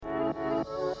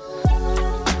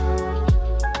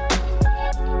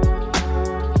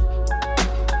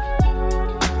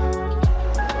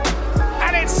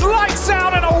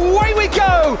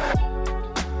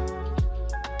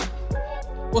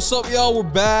What's up, y'all? We're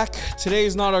back. Today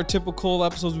is not our typical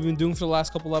episodes we've been doing for the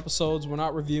last couple episodes. We're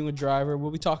not reviewing a driver. We'll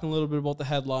be talking a little bit about the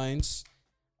headlines.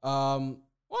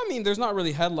 There's not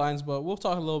really headlines, but we'll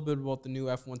talk a little bit about the new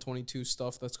F122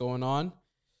 stuff that's going on.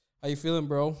 How you feeling,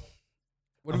 bro?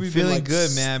 I'm feeling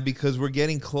good, man, because we're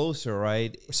getting closer,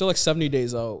 right? We're still like 70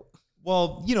 days out.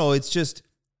 Well, it's just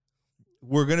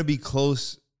we're going to be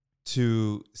close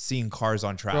to seeing cars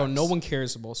on tracks. Bro, no one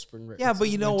cares about spring race. Yeah, but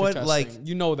you know what? Like,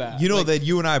 you know that. You know that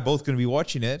you and I are both going to be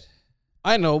watching it.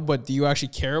 I know, but do you actually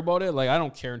care about it? Like, I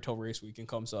don't care until race weekend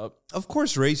comes up. Of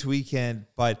course, race weekend,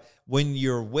 but when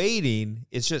you're waiting,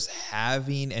 it's just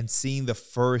having and seeing the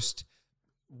first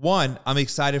one. I'm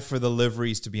excited for the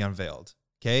liveries to be unveiled.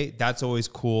 Okay, that's always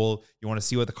cool. You want to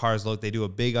see what the cars look. They do a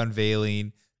big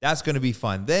unveiling. That's going to be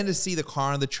fun. Then to see the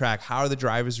car on the track, how are the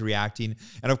drivers reacting?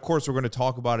 And of course, we're going to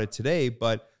talk about it today,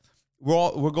 but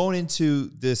we're going into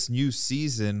this new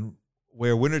season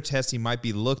where winter testing might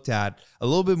be looked at a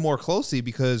little bit more closely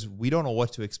because we don't know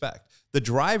what to expect. The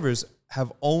drivers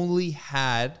have only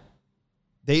had,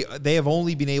 they have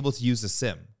only been able to use the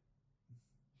sim.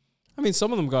 I mean,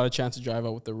 some of them got a chance to drive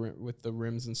out with the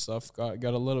rims and stuff. Got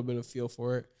a little bit of feel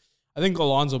for it. I think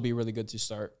Alonso will be really good to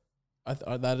start.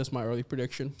 That is my early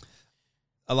prediction.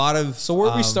 A lot of so where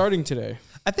are we starting today?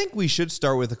 I think we should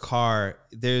start with the car.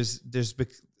 There's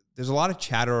a lot of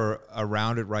chatter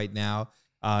around it right now.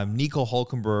 Nico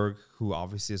Hülkenberg, who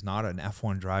obviously is not an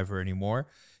F1 driver anymore,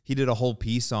 he did a whole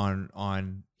piece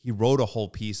he wrote a whole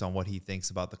piece on what he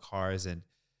thinks about the cars, and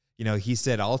he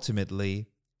said ultimately,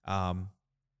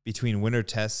 between winter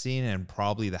testing and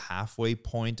probably the halfway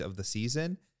point of the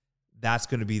season, that's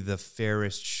going to be the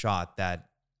fairest shot that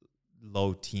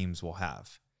low teams will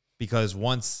have, because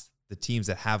once the teams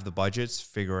that have the budgets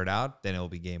figure it out, then it'll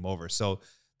be game over. So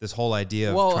this whole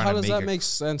idea of how does that make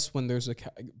sense when there's a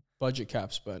budget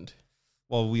cap spend?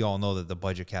 Well, we all know that the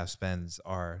budget cap spends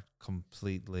are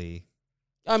completely.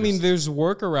 I mean, there's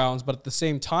workarounds, but at the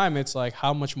same time, it's like,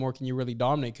 how much more can you really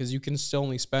dominate? Because you can still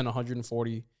only spend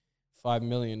 $145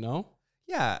 million. No.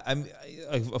 Yeah,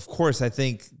 of course, I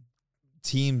think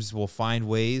teams will find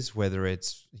ways, whether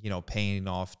it's, paying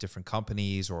off different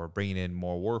companies or bringing in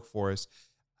more workforce.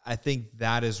 I think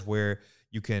that is where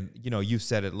you can, you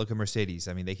said it, look at Mercedes.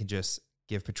 I mean, they can just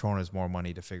give Petronas more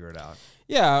money to figure it out.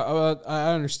 Yeah,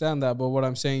 I understand that. But what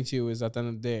I'm saying to you is at the end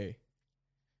of the day,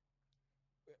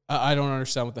 I don't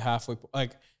understand what the halfway,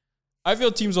 like, I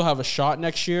feel teams will have a shot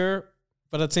next year,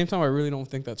 but at the same time, I really don't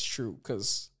think that's true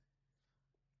because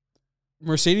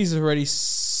Mercedes is already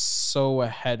so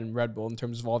ahead in Red Bull in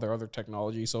terms of all their other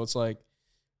technology. So it's like,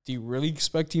 do you really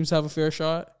expect teams to have a fair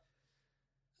shot?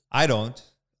 I don't.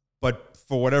 But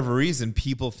for whatever reason,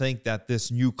 people think that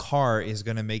this new car is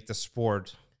going to make the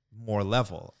sport more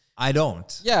level. I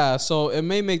don't. Yeah, so it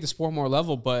may make the sport more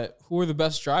level, but who are the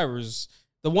best drivers?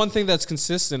 The one thing that's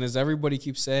consistent is everybody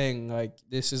keeps saying, like,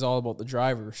 this is all about the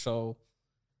driver. So,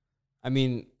 I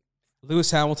mean, Lewis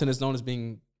Hamilton is known as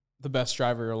being the best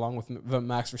driver along with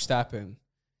Max Verstappen.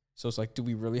 So it's like, do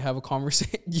we really have a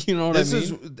conversation? You know what I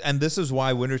mean? This is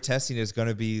why winter testing is going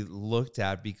to be looked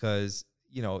at, because,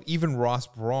 even Ross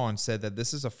Brawn said that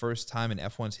this is the first time in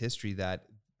F1's history that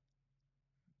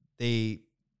and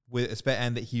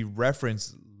that he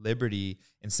referenced Liberty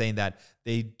in saying that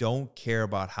they don't care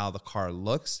about how the car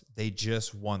looks. They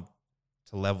just want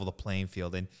to level the playing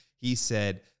field. And he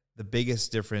said the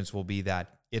biggest difference will be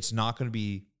that it's not going to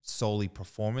be solely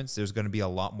performance. There's going to be a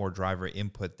lot more driver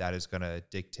input that is going to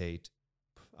dictate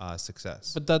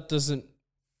success. But that doesn't.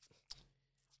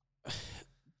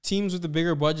 Teams with the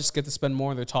bigger budgets get to spend more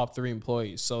on their top 3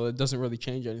 employees, so it doesn't really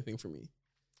change anything for me.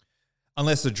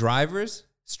 Unless the drivers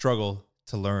struggle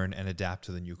to learn and adapt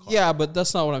to the new car. Yeah, but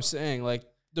that's not what I'm saying. Like,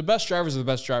 the best drivers are the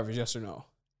best drivers, yes or no?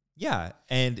 Yeah,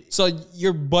 and so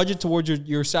your budget towards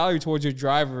your salary towards your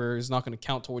driver is not going to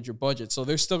count towards your budget. So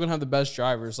they're still going to have the best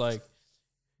drivers. Like,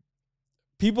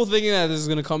 people thinking that this is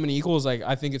going to come in equals, like,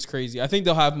 I think it's crazy. I think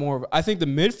they'll have more. I think the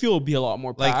midfield will be a lot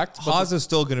more packed. Like, Haas is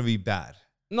still going to be bad.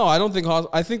 No, I don't think Haas.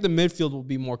 I think the midfield will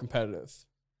be more competitive.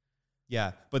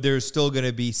 Yeah, but there's still going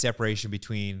to be separation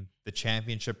between the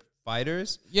championship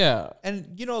fighters. Yeah.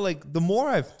 And, like, the more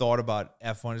I've thought about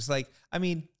F1, it's like, I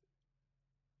mean,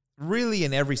 really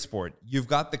in every sport, you've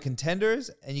got the contenders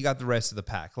and you got the rest of the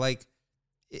pack. Like,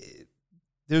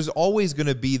 there's always going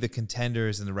to be the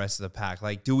contenders and the rest of the pack.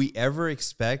 Like, do we ever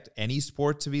expect any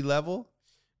sport to be level?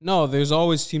 No, there's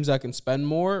always teams that can spend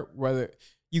more. Whether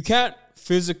you can't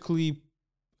physically,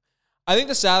 I think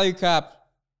the salary cap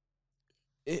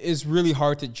is really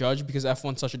hard to judge because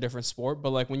F1's such a different sport. But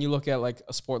like when you look at like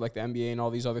a sport like the NBA and all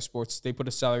these other sports, they put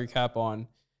a salary cap on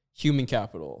human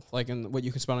capital, like in what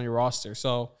you can spend on your roster.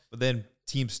 So, But then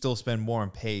teams still spend more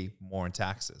and pay more in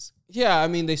taxes. yeah, I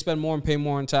mean, they spend more and pay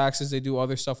more in taxes. They do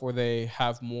other stuff where they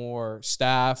have more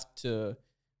staff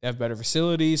they have better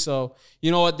facilities. So, you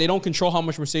know what? They don't control how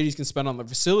much Mercedes can spend on the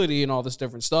facility and all this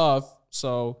different stuff.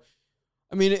 So,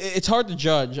 I mean, it's hard to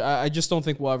judge. I just don't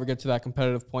think we'll ever get to that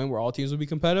competitive point where all teams will be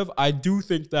competitive. I do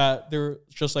think that they're,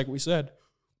 just like we said,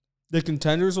 the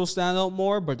contenders will stand out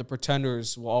more, but the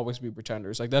pretenders will always be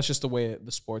pretenders. Like, that's just the way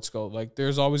the sports go. Like,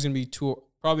 there's always going to be two,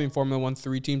 probably in Formula One,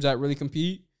 3 teams that really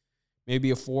compete, maybe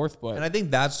a fourth. But And I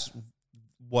think that's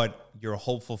what you're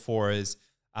hopeful for is,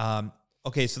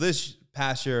 okay, so this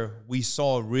past year, we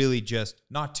saw really just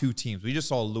not 2 teams. We just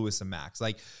saw Lewis and Max.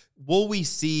 Like, will we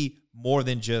see more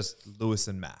than just Lewis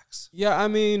and Max? yeah, I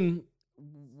mean,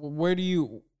 where do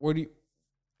you,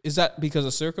 is that because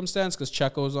of circumstance? Because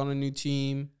Checo's on a new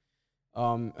team.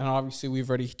 And obviously we've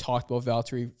already talked about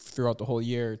Valtteri throughout the whole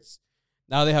year.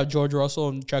 Now they have George Russell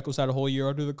and Checo's had a whole year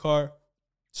under the car.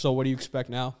 So what do you expect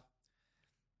now?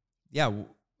 Yeah,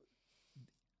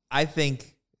 I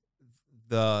think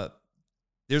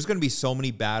there's going to be so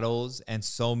many battles and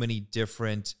so many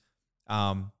different,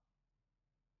 I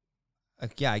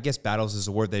guess battles is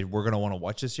a word that we're going to want to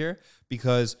watch this year,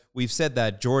 because we've said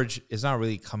that George is not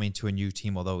really coming to a new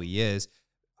team, although he is.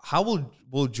 How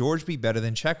will George be better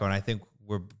than Checo? And I think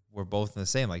we're both in the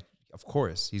same. Like, of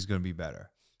course, he's going to be better.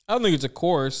 I don't think it's a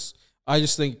course. I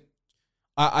just think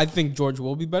I think George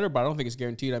will be better, but I don't think it's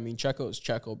guaranteed. I mean, Checo is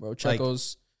Checo, bro.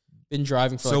 Checo's been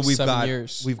driving for like 7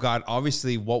 years. We've got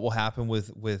obviously what will happen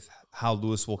with how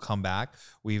Lewis will come back.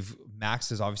 Max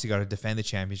has obviously got to defend the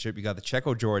championship. You got the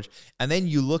Checo George, and then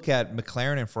you look at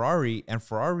McLaren and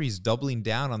Ferrari's doubling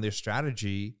down on their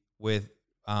strategy with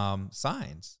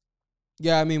Sainz.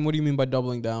 Yeah, I mean, what do you mean by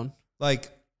doubling down? Like,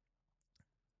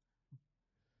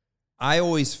 I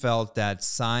always felt that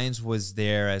Sainz was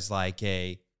there as like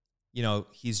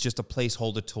he's just a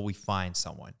placeholder till we find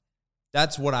someone.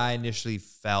 That's what I initially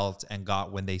felt and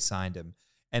got when they signed him.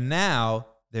 And now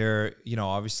they're,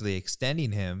 obviously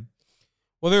extending him.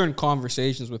 Well, they're in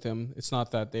conversations with him. It's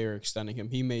not that they're extending him.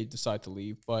 He may decide to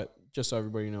leave, but just so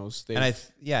everybody knows. And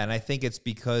I think it's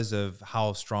because of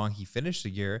how strong he finished the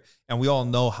year. And we all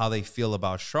know how they feel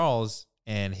about Charles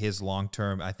and his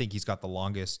long-term. I think he's got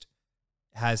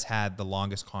has had the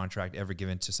longest contract ever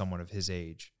given to someone of his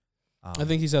age. I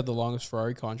think he's had the longest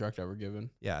Ferrari contract ever given.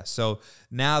 Yeah. So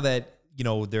now that,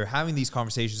 they're having these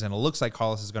conversations and it looks like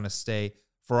Carlos is going to stay,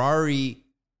 Ferrari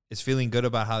is feeling good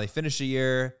about how they finished the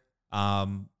year.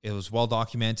 It was well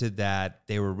documented that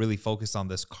they were really focused on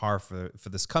this car for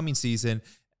this coming season.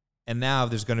 And now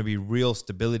there's going to be real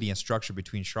stability and structure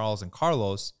between Charles and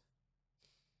Carlos.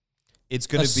 It's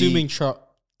going to be... Assuming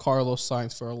Carlos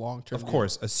signs for a long-term deal. Of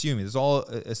course, assuming. It's all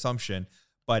assumption.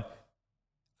 But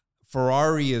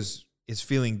Ferrari is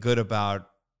feeling good about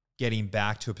getting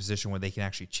back to a position where they can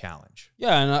actually challenge.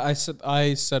 Yeah, and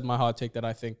I said my hot take that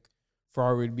I think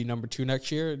Ferrari would be number 2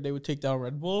 next year. They would take down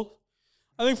Red Bull.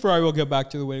 I think Ferrari will get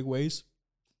back to the winning ways.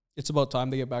 It's about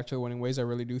time they get back to the winning ways. I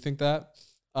really do think that.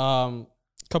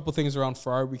 Couple things around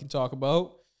Ferrari we can talk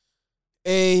about.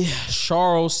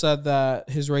 Charles said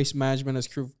that his race management has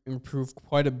improved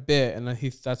quite a bit, and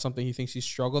that's something he thinks he's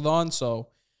struggled on. So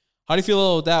how do you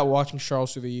feel about that, watching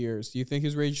Charles through the years? Do you think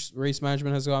his race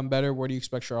management has gotten better? Where do you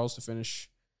expect Charles to finish?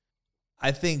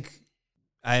 I think,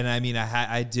 and I mean,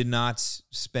 I did not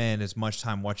spend as much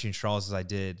time watching Charles as I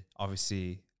did,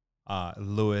 obviously,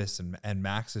 Lewis and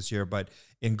Max this year. But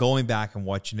in going back and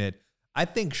watching it, I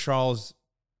think Charles,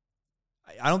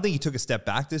 I don't think he took a step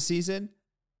back this season,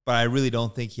 but I really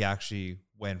don't think he actually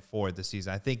went forward this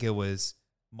season. I think it was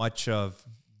much of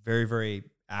very, very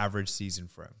average season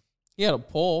for him. He had a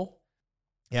pole.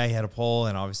 Yeah, he had a pole,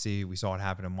 and obviously we saw what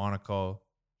happened in Monaco.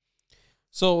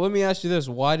 So let me ask you this: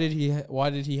 Why did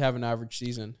he have an average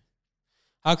season?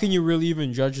 How can you really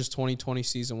even judge his 2020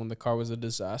 season when the car was a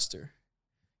disaster?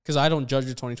 Because I don't judge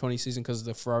the 2020 season because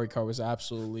the Ferrari car was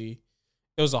it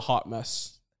was a hot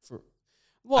mess.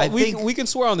 We can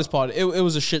swear on this pod. It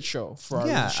was a shit show. Ferrari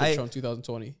was a shit show in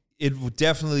 2020. It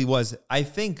definitely was. I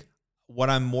think what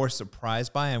I'm more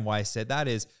surprised by and why I said that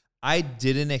is I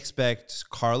didn't expect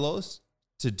Carlos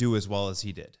to do as well as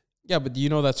he did. Yeah, but do you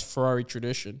know that's Ferrari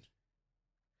tradition?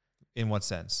 In what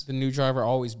sense? The new driver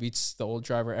always beats the old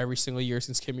driver every single year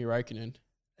since Kimi Räikkönen.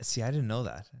 See, I didn't know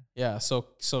that. Yeah, so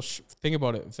think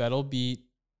about it. Vettel beat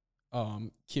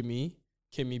Kimi.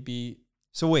 Kimi beat...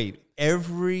 So wait,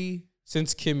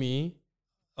 since Kimi,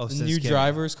 since new Kimi.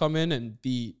 drivers come in and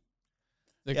beat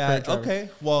the current driver. Okay.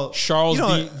 Well, Charles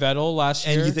beat Vettel last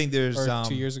year. And you think there's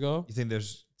 2 years ago? You think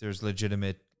there's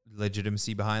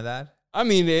legitimacy behind that? I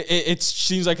mean, it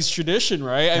seems like it's tradition,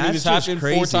 right? I mean, it's just happened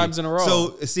crazy. 4 times in a row.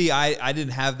 So, see, I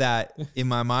didn't have that in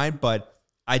my mind, but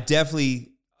I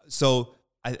definitely. So,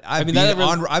 I've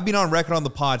been on record on the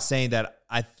pod saying that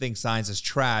I think Sainz is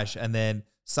trash, and then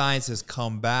Sainz has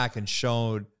come back and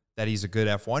shown that he's a good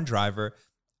F1 driver.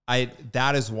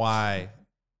 That is why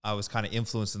I was kind of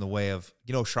influenced in the way of,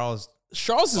 Charles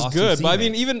is good, but I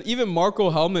mean, even Marco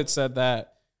Helmut said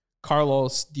that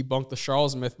Carlos debunked the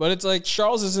Charles myth, but it's like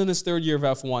Charles is in his 3rd year of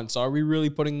F1, so are we really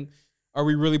putting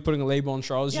a label on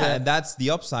Charles yet? Yeah, and that's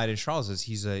the upside in Charles is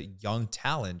he's a young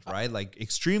talent, right? Like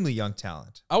extremely young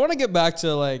talent. I want to get back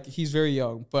to like he's very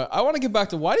young, but I want to get back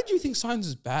to why did you think Sainz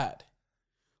is bad?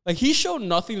 Like he showed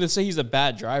nothing to say he's a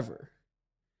bad driver.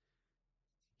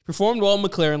 Performed well in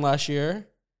McLaren last year.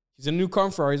 He's in a new car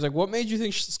in Ferrari. He's like, what made you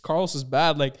think Carlos is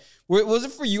bad? Like, was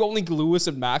it for you only Lewis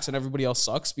and Max and everybody else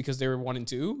sucks because they were 1 and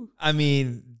 2? I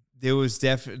mean, there was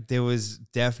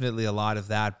definitely a lot of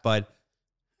that. But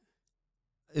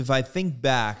if I think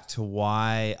back to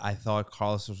why I thought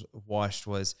Carlos was washed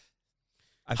was...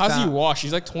 How's he washed?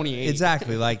 He's like 28.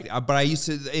 Exactly. But I used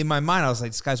to, in my mind, I was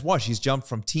like, this guy's washed. He's jumped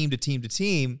from team to team to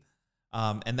team.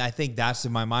 And I think that's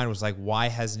in my mind was like, why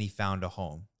hasn't he found a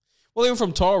home? Well, even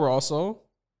from Toro Rosso.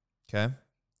 Okay.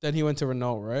 Then he went to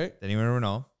Renault, right? Then he went to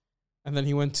Renault. And then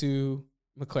he went to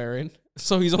McLaren.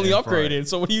 So he's only upgraded. Ferrari.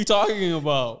 So what are you talking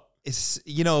about? It's,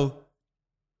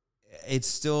 it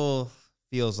still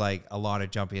feels like a lot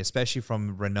of jumping, especially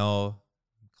from Renault,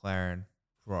 McLaren,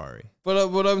 Ferrari.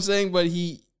 But what I'm saying,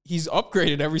 he's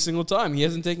upgraded every single time. He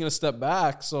hasn't taken a step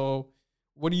back. So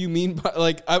what do you mean by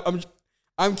like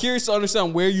I'm curious to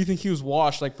understand where you think he was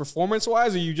washed, like performance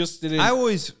wise, or you just didn't. I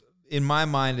always in my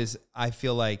mind I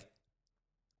feel like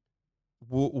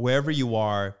wherever you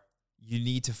are, you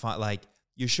need to find like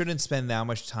you shouldn't spend that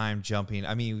much time jumping.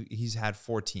 I mean, he's had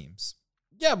 4 teams.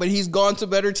 Yeah, but he's gone to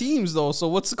better teams though. So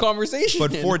what's the conversation?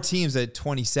 But 4 teams at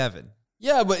 27.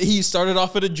 Yeah, but he started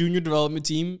off at a junior development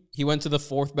team. He went to the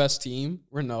 4th best team,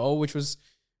 Renault,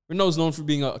 Renault's known for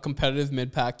being a competitive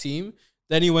mid-pack team.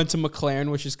 Then he went to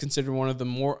McLaren, which is considered one of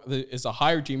is a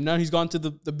higher team. Now he's gone to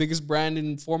the biggest brand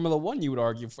in Formula One, you would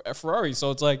argue, for Ferrari.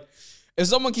 So it's like, if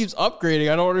someone keeps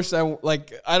upgrading, I don't understand. Like,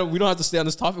 we don't have to stay on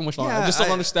this topic much longer. Yeah, I just don't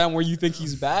understand where you think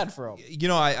he's bad from.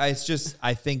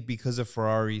 I think because of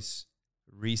Ferrari's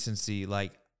recency,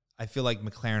 like, I feel like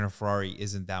McLaren or Ferrari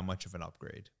isn't that much of an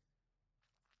upgrade.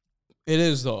 It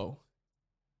is though.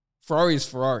 Ferrari is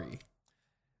Ferrari.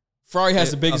 Ferrari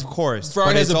has the biggest, of course.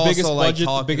 Ferrari has the biggest budget,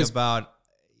 the biggest about,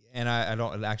 and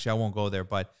I won't go there,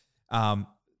 but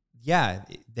yeah,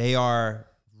 they are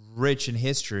rich in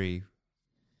history.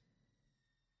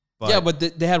 But but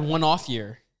they had one off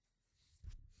year.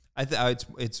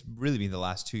 It's really been the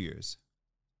last 2 years.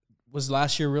 Was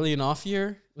last year really an off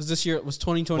year? Was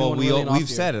 2021 really an off year? We've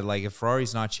said it. Like, if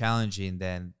Ferrari's not challenging,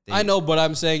 then... I know, but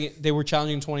I'm saying they were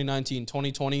challenging in 2019.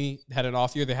 2020 had an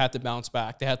off year. They had to bounce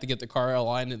back. They had to get the car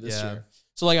aligned in this year.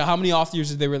 So, like, how many off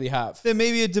years did they really have? Then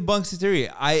maybe it debunks the theory.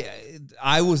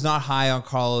 I was not high on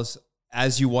Carlos.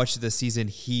 As you watched the season,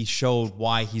 he showed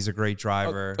why he's a great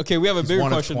driver. Okay, we have a bigger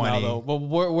question now, though. But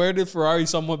where did Ferrari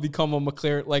somewhat become a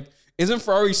McLaren? Like, isn't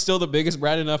Ferrari still the biggest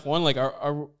brand in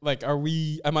F1? Like, are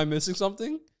we? Am I missing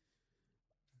something?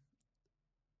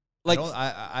 Like,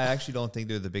 I actually don't think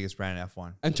they're the biggest brand in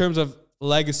F1 in terms of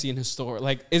legacy and historic.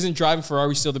 Like, isn't driving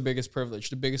Ferrari still the biggest privilege,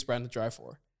 the biggest brand to drive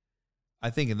for? I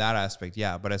think in that aspect,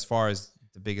 yeah. But as far as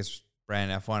the biggest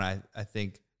brand in F1, I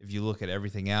think if you look at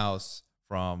everything else,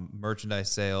 from merchandise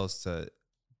sales to,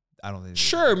 I don't think.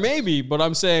 Sure, maybe, but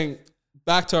I'm saying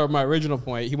back to my original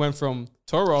point. He went from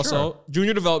Toro Rosso,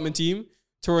 junior development team,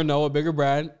 to Renault, a bigger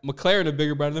brand, McLaren, a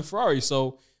bigger brand than Ferrari.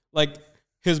 So, like,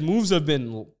 his moves have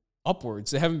been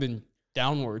upwards; they haven't been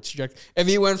downwards. If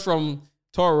he went from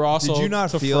Toro Rosso, did you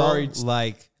not to feel Ferrari,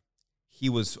 like he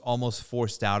was almost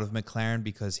forced out of McLaren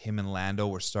because him and Lando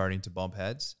were starting to bump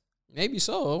heads? Maybe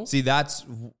so. See, that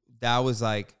was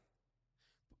like.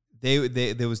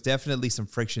 There was definitely some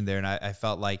friction there, and I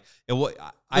felt like it.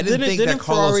 I didn't think that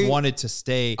Carlos Ferrari wanted to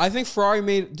stay. I think Ferrari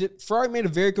made a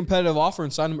very competitive offer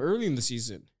and signed him early in the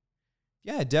season.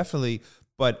 Yeah, definitely.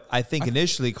 But I think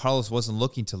initially Carlos wasn't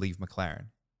looking to leave McLaren.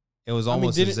 It was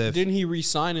almost as if didn't he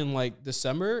re-sign in like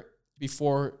December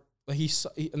before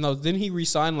didn't he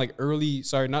re-sign like early?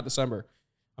 Sorry, not December.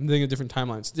 I'm thinking of different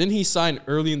timelines. Didn't he sign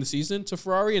early in the season to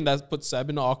Ferrari, and that put Seb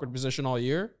in an awkward position all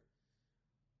year?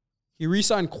 He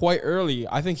re-signed quite early.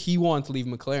 I think he wanted to leave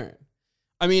McLaren.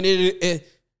 I mean,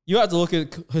 you have to look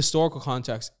at historical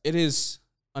context. It is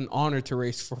an honor to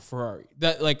race for Ferrari.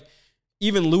 That, like,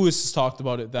 even Lewis has talked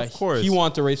about it, that he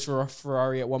wanted to race for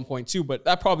Ferrari at one point too, but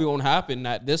that probably won't happen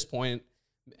at this point.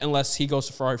 unless he goes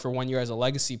to Ferrari for 1 year as a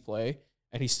legacy play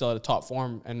and he's still at a top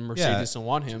form and Mercedes doesn't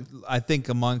want him. I think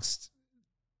amongst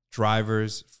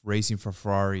drivers, racing for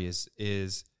Ferrari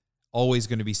is always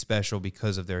going to be special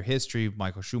because of their history.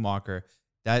 Michael Schumacher,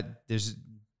 that is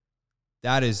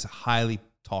highly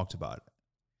talked about.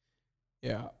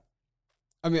 Yeah.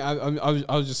 I mean,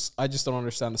 I just don't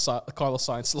understand the Carlos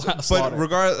Sainz slaughter.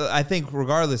 But I think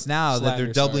regardless now that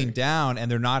they're doubling sorry. down and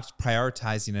they're not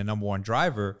prioritizing a number one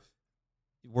driver,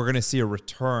 we're going to see a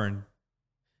return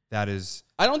that is...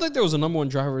 I don't think there was a number one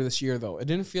driver this year, though. It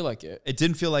didn't feel like it. It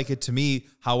didn't feel like it to me.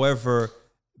 However,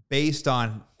 based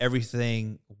on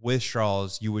everything with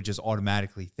Charles, you would just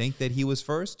automatically think that he was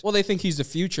first. Well, they think he's the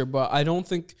future, but I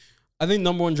think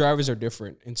number one drivers are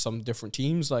different in some different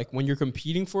teams. Like when you're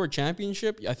competing for a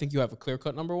championship, I think you have a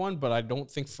clear-cut number one, but I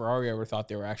don't think Ferrari ever thought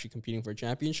they were actually competing for a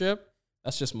championship.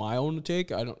 That's just my own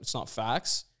take. It's not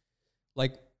facts.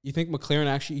 Like, you think McLaren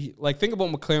actually, like, think about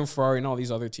McLaren, Ferrari, and all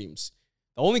these other teams.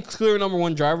 The only clear number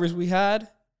one drivers we had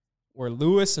were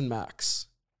Lewis and Max.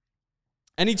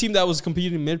 Any team that was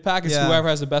competing in mid-pack is whoever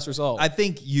has the best result. I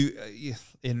think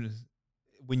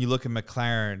when you look at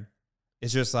McLaren,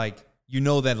 it's just like, you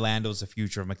know that Lando's the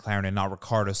future of McLaren and not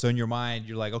Ricciardo. So in your mind,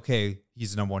 you're like, okay,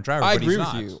 he's the number one driver. I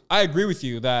agree with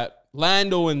you that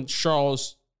Lando and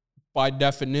Charles, by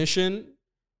definition,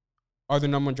 are the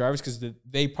number one drivers because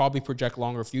they probably project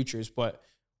longer futures. But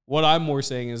what I'm more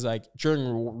saying is, like,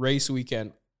 during race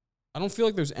weekend, I don't feel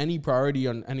like there's any priority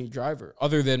on any driver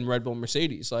other than Red Bull,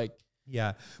 Mercedes. Like,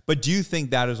 yeah, but do you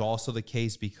think that is also the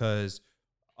case because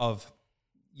of,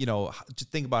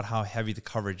 just think about how heavy the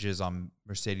coverage is on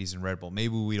Mercedes and Red Bull?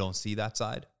 Maybe we don't see that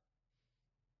side.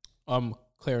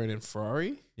 McLaren and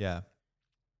Ferrari. Yeah,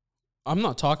 I'm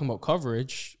not talking about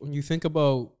coverage. When you think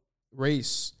about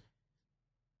race,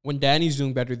 when Danny's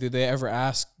doing better, do they ever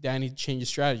ask Danny to change his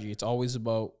strategy? It's always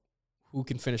about who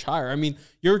can finish higher. I mean,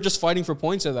 you're just fighting for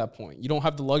points at that point. You don't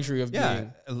have the luxury of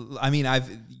being... I mean,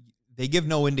 they give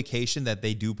no indication that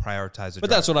they do prioritize But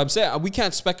that's what I'm saying. We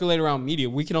can't speculate around media.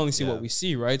 We can only see what we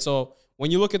see, right? So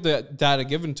when you look at the data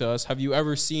given to us, have you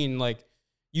ever seen, like,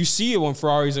 you see it when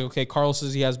Ferrari's like, okay, Carlos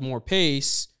says he has more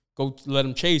pace, go let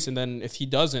him chase, and then if he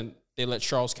doesn't, they let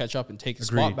Charles catch up and take his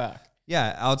spot back.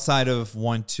 Yeah, outside of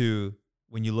 1-2,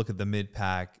 when you look at the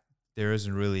mid-pack, there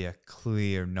isn't really a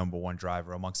clear number one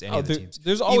driver amongst any of the teams.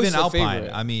 There's always even Alpine.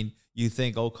 Favorite. I mean, you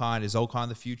think is Ocon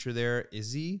the future there?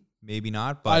 Is he? Maybe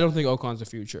not. But I don't think Ocon's the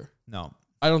future. No.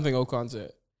 I don't think Ocon's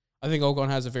it. I think Ocon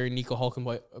has a very Nico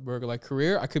Hulkenberg-like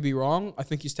career. I could be wrong. I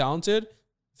think he's talented.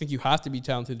 I think you have to be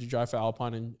talented to drive for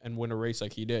Alpine and win a race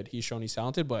like he did. He's shown he's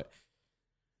talented. But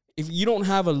if you don't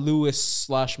have a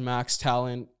Lewis/Max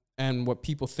talent and what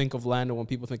people think of Lando when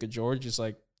people think of George is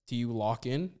like, do you lock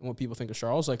in? And what people think of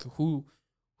Charles? Like,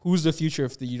 who's the future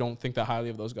if you don't think that highly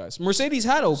of those guys? Mercedes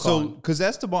had Ocon. So, because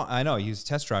Esteban, I know, he was a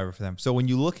test driver for them. So when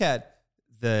you look at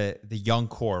the young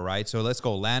core, right? So let's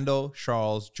go Lando,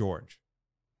 Charles, George.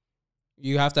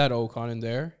 You have to add Ocon in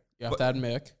there. You have to add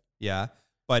Mick. Yeah.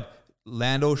 But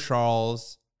Lando,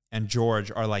 Charles, and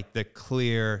George are like the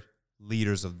clear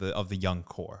leaders of the young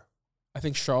core. I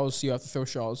think Charles, you have to throw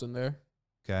Charles in there.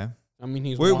 Okay. I mean,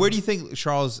 he's where do you think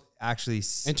Charles actually...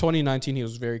 In 2019, he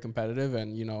was very competitive.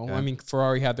 And, Okay. I mean,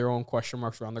 Ferrari had their own question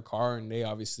marks around their car, and they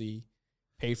obviously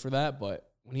paid for that. But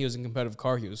when he was in a competitive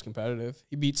car, he was competitive.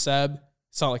 He beat Seb.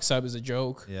 It's not like Seb is a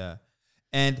joke. Yeah.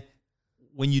 And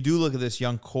when you do look at this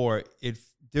young core,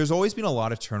 there's always been a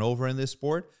lot of turnover in this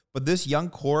sport, but this young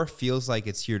core feels like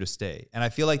it's here to stay. And I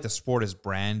feel like the sport is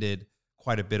branded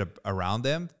quite a bit around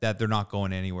them that they're not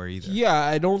going anywhere either. Yeah,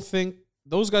 I don't think...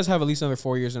 Those guys have at least another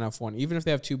 4 years in F1. Even if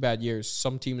they have 2 bad years,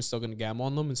 some team is still going to gamble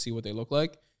on them and see what they look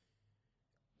like.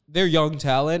 They're young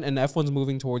talent, and F1's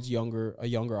moving towards a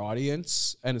younger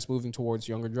audience, and it's moving towards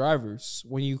younger drivers.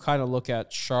 When you kind of look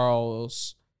at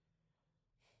Charles,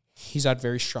 he's at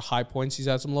very high points. He's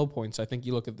at some low points. I think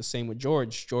you look at the same with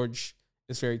George. George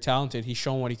is very talented. He's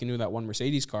shown what he can do in that one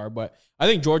Mercedes car, but I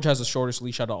think George has the shortest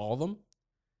leash out of all of them.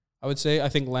 I would say. I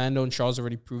think Lando and Charles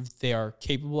already proved they are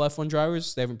capable F1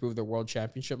 drivers. They haven't proved they're world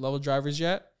championship level drivers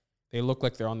yet. They look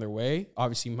like they're on their way.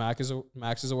 Obviously, Max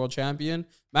is a world champion.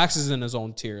 Max is in his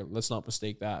own tier. Let's not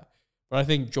mistake that. But I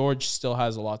think George still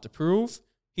has a lot to prove.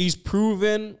 He's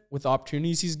proven with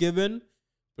opportunities he's given,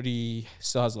 but he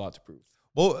still has a lot to prove.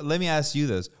 Well, let me ask you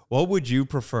this. What would you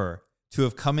prefer? To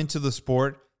have come into the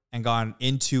sport and gone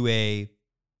into a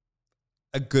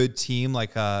good team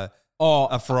like a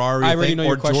Ferrari I already thing, know or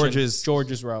your question.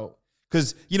 George's route.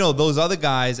 Because, those other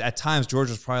guys, at times, George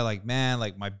was probably like, man,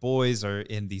 like my boys are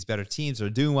in these better teams, they're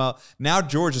doing well. Now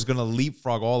George is going to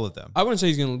leapfrog all of them. I wouldn't say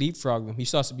he's going to leapfrog them. He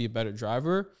still has to be a better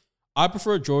driver. I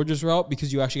prefer George's route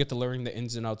because you actually get to learn the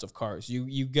ins and outs of cars.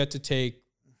 You get to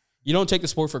you don't take the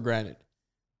sport for granted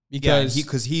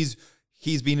because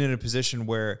he's been in a position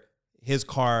where his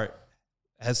car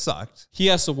has sucked. He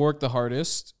has to work the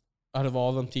hardest out of all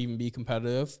of them to even be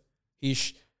competitive.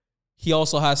 He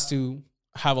also has to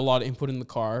have a lot of input in the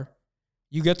car.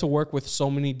 You get to work with so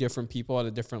many different people at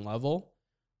a different level.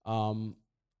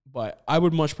 But I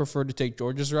would much prefer to take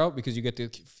George's route because you get to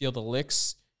feel the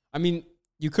licks. I mean,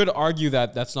 you could argue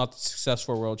that that's not the success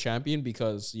for a world champion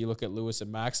because you look at Lewis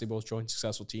and Max, they both joined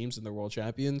successful teams and they're world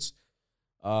champions.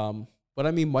 But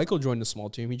I mean, Michael joined a small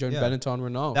team. He joined Benetton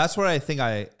Renault. That's what I think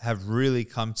I have really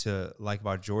come to like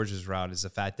about George's route is the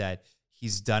fact that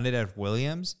he's done it at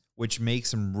Williams, which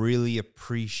makes him really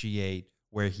appreciate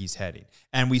where he's heading.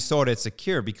 And we saw it at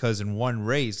Secure because in one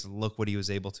race, look what he was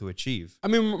able to achieve. I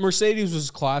mean, Mercedes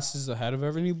was classes ahead of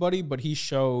everybody, but he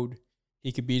showed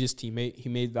he could beat his teammate. He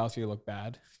made Valtteri look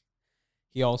bad.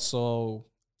 He also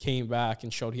came back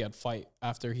and showed he had fight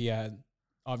after he had,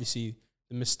 obviously,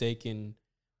 the mistake in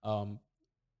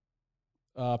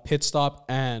pit stop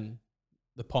and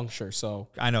the puncture. So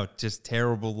I know, just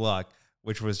terrible luck,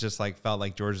 which was just like, felt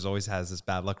like George always has this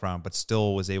bad luck round, but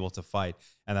still was able to fight.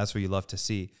 And that's what you love to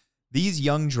see. These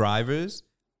young drivers,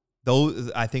 though,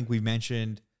 I think we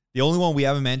mentioned, the only one we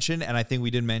haven't mentioned, and I think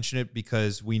we didn't mention it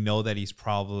because we know that he's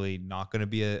probably not going to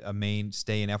be a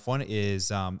mainstay in F1,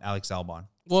 is Alex Albon.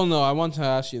 Well, no, I want to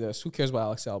ask you this. Who cares about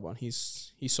Alex Albon?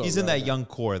 He's so He's irrelevant. in that young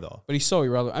core, though. But he's so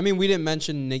irrelevant. I mean, we didn't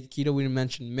mention Nikita. We didn't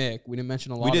mention Mick. We didn't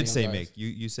mention a lot We of did young say guys. Mick.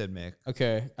 You said Mick.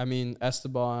 Okay. I mean,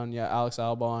 Esteban, Alex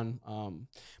Albon.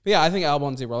 But yeah, I think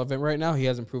Albon's irrelevant right now. He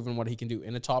hasn't proven what he can do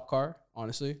in a top car,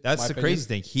 honestly. That's the crazy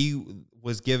thing. He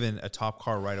was given a top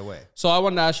car right away. So I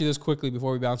wanted to ask you this quickly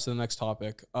before we bounce to the next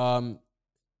topic. Do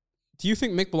you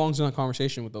think Mick belongs in a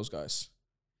conversation with those guys?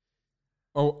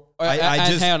 Or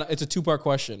hang on, it's a two-part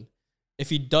question. If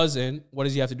he doesn't, what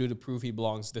does he have to do to prove he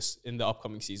belongs in the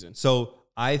upcoming season? So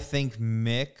I think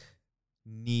Mick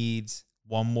needs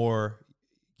one more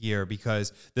year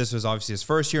because this was obviously his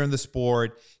first year in the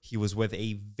sport. He was with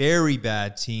a very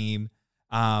bad team.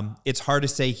 It's hard to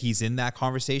say he's in that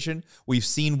conversation. We've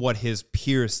seen what his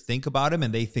peers think about him,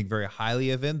 and they think very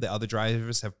highly of him. The other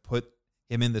drivers have put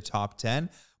him in the top 10.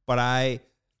 But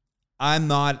I'm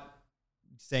not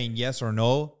saying yes or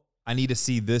no. I need to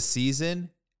see this season.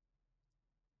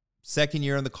 Second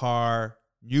year in the car,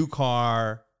 new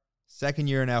car, second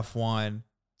year in F1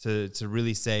 to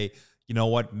really say, you know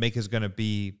what, Mick is going to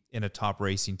be in a top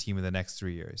racing team in the next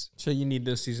 3 years. So you need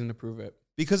this season to prove it.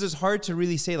 Because it's hard to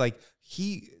really say, like,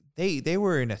 they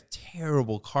were in a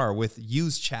terrible car with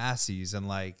used chassis and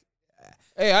like,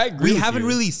 hey, I agree. We haven't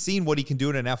really seen what he can do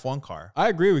in an F1 car. I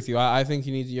agree with you. I think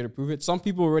he needs a year to prove it. Some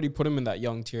people already put him in that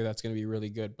young tier that's going to be really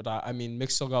good. But I mean, Mick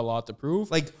still got a lot to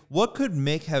prove. Like, what could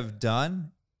Mick have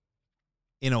done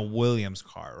in a Williams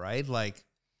car, right? Like,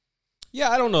 yeah,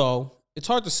 I don't know. It's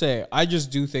hard to say. I just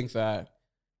do think that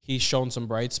he's shown some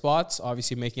bright spots.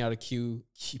 Obviously, making it 2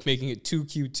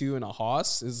 Q2 and a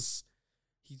Haas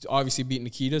he's obviously beaten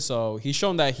Nikita, so he's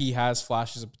shown that he has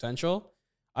flashes of potential.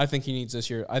 I think he needs this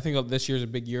year. I think this year is a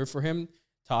big year for him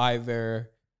to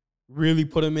either really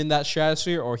put him in that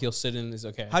stratosphere or he'll sit in his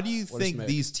okay. How do you think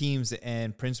these teams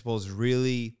and principals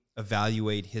really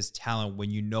evaluate his talent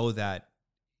when you know that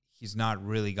he's not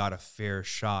really got a fair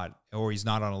shot or he's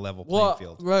not on a level playing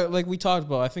field? Right, like we talked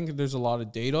about, I think there's a lot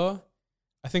of data.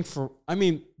 I think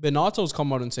Benotto's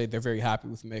come out and say they're very happy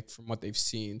with Mick from what they've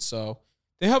seen. So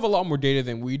they have a lot more data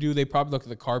than we do. They probably look at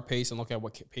the car pace and look at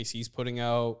what pace he's putting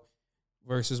out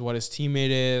versus what his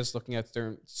teammate is, looking at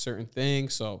certain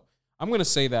things. So I'm going to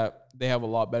say that they have a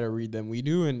lot better read than we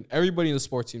do. And everybody in the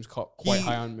sports team's quite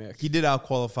high on Mick. He did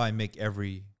out-qualify Mick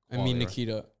every qualifier.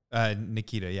 Nikita.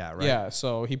 Nikita, yeah, right. Yeah,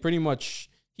 so he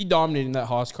dominated in that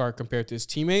Haas car compared to his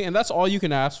teammate, and that's all you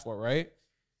can ask for, right?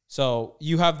 So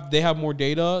they have more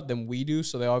data than we do,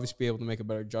 so they obviously be able to make a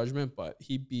better judgment, but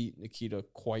he beat Nikita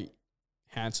quite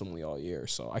handsomely all year.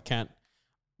 So the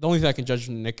only thing I can judge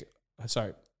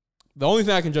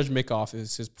Mick off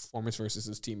is his performance versus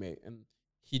his teammate, and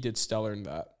he did stellar in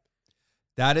that.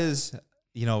 That is,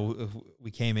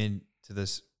 we came into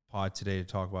this pod today to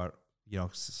talk about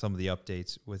some of the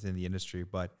updates within the industry,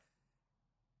 but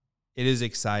it is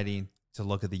exciting to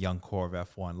look at the young core of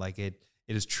F1. Like it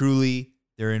is truly,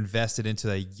 they're invested into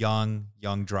the young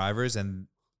drivers and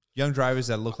young drivers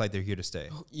that look like they're here to stay.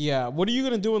 Yeah. What are you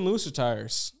going to do when Lewis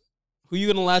retires? Who are you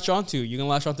going to latch onto? You going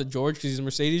to latch onto George because he's a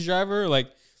Mercedes driver?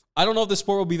 Like, I don't know if the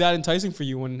sport will be that enticing for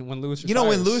you when Lewis retires.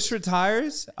 When Lewis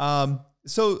retires,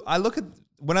 so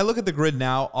when I look at the grid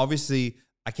now, obviously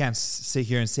I can't sit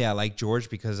here and say I like George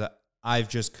because I've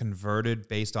just converted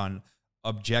based on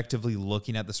objectively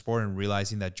looking at the sport and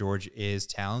realizing that George is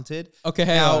talented. Okay,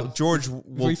 hang Now, on. George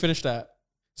Before you finish that.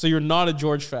 So you're not a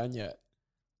George fan yet?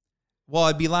 Well,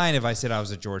 I'd be lying if I said I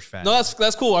was a George fan. No,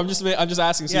 that's cool. I'm just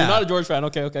asking. So Yeah. you're not a George fan.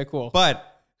 Okay, cool. But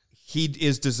he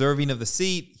is deserving of the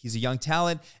seat. He's a young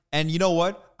talent. And you know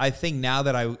what? I think now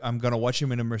that I'm going to watch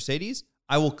him in a Mercedes,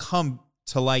 I will come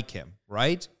to like him,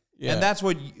 right? Yeah. And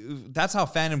that's how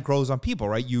fandom grows on people,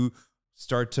 right? You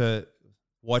start to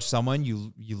watch someone,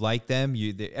 you like them,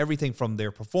 everyththing from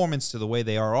their performance to the way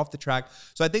they are off the track.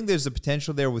 So I think there's a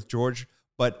potential there with George,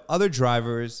 but other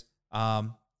drivers, I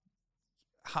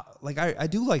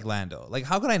do like Lando. Like,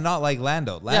 how can I not like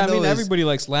Lando? Lando everybody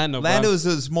likes Lando. Lando is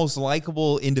the most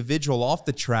likable individual off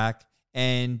the track,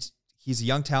 and he's a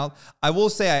young talent. I will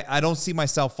say I don't see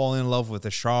myself falling in love with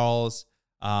the Charles.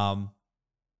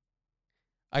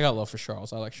 I got love for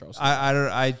Charles. I like Charles.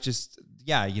 It's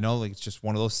just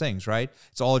one of those things, right?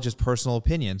 It's all just personal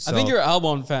opinion. So I think you're an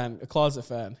Albon fan, a closet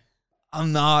fan.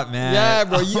 I'm not, man. Yeah,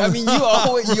 bro. You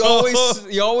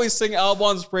always sing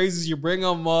Albon's praises. You bring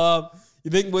him up. You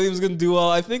think Williams gonna do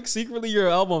well. I think secretly you're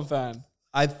an Albon fan.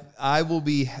 I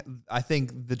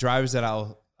think the drivers that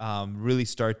I'll really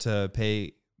start to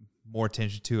pay more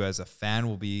attention to as a fan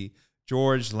will be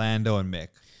George, Lando, and Mick.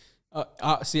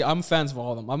 See, I'm fans of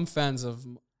all of them. I'm fans of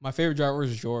my favorite driver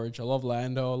is George. I love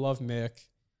Lando. I love Mick.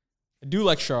 I do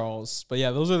like Charles, but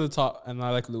yeah, those are the top, and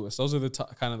I like Lewis. Those are the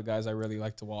top, kind of the guys I really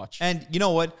like to watch. And you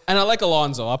know what? And I like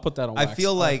Alonso. I'll put that on wax. I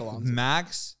feel like Alonso.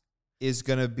 Max is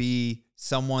going to be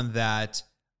someone that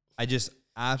I just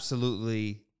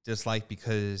absolutely dislike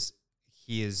because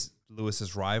he is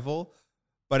Lewis's rival.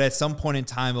 But at some point in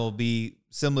time, it'll be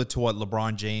similar to what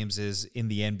LeBron James is in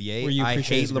the NBA. Where you I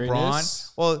appreciate hate his LeBron.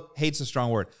 greatness? Well, hate's a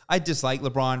strong word. I dislike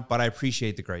LeBron, but I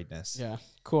appreciate the greatness. Yeah,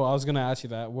 cool. I was going to ask you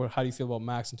that. How do you feel about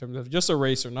Max in terms of just a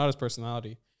racer, not his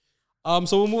personality? So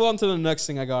we'll move on to the next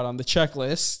thing I got on the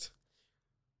checklist.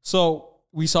 So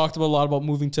we talked a lot about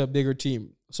moving to a bigger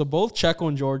team. So both Checo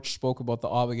and George spoke about the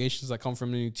obligations that come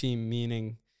from a new team,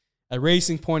 meaning at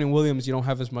Racing Point and Williams, you don't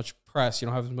have as much press, you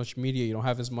don't have as much media, you don't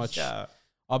have as much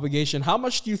obligation. How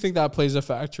much do you think that plays a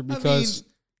factor? Because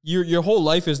your whole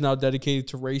life is now dedicated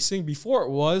to racing. Before it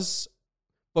was,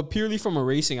 but purely from a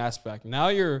racing aspect. Now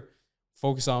you're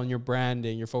focused on your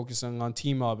branding, you're focusing on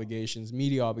team obligations,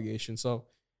 media obligations. So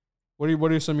what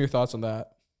are some of your thoughts on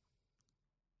that?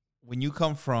 When you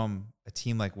come from a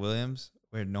team like Williams,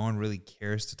 where no one really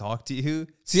cares to talk to you.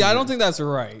 See, I don't think that's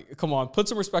right. Come on, put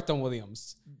some respect on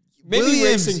Williams. Maybe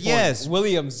Williams, Racing Point. yes.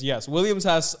 Williams, yes. Williams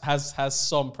has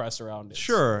some press around it.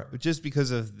 Sure, just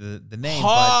because of the name.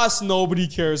 Haas, nobody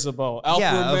cares about. Alfa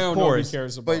Romeo, nobody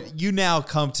cares about. But you now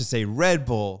come to say Red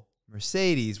Bull,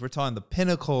 Mercedes. We're talking the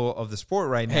pinnacle of the sport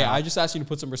right now. Hey, I just asked you to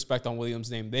put some respect on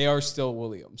Williams' name. They are still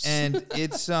Williams. And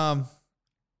it's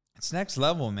next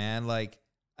level, man. Like,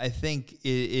 I think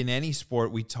in any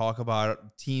sport, we talk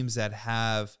about teams that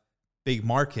have big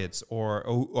markets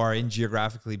or are in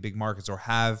geographically big markets or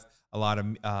have a lot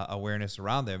of awareness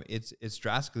around them. It's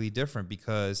drastically different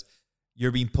because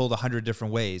you're being pulled 100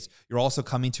 different ways. You're also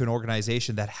coming to an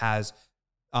organization that has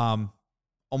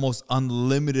almost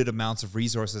unlimited amounts of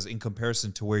resources in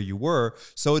comparison to where you were.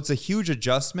 So it's a huge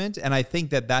adjustment. And I think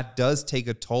that does take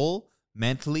a toll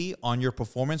mentally on your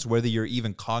performance, whether you're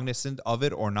even cognizant of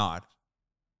it or not.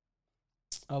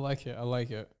 I like it.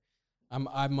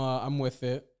 I'm with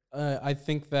it. I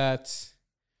think that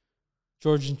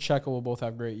George and Checo will both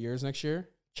have great years next year.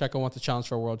 Checo wants to challenge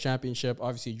for a world championship.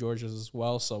 Obviously, George is as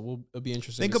well. So it'll be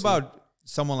interesting. Think about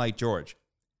someone like George.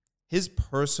 His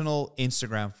personal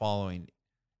Instagram following.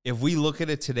 If we look at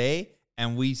it today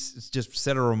and we just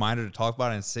set a reminder to talk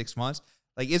about it in 6 months,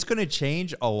 like, it's going to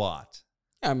change a lot.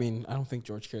 I mean, I don't think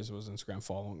George cares about his Instagram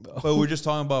following, though. But we're just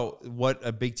talking about what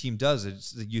a big team does.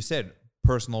 It's, you said,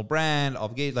 personal brand,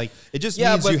 obligation. Like, it just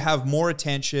means you have more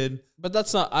attention. But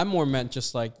that's not, I'm more meant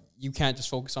just like, you can't just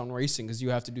focus on racing because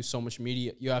you have to do so much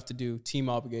media. You have to do team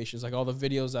obligations, like all the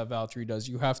videos that Valtteri does.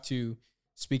 You have to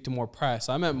speak to more press.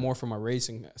 I meant more from a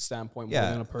racing standpoint more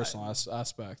than a personal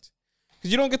aspect.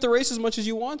 Because you don't get to race as much as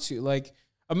you want to. Like,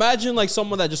 imagine like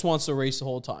someone that just wants to race the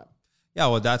whole time. Yeah,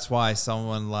 well, that's why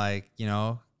someone like,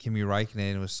 Kimi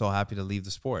Räikkönen was so happy to leave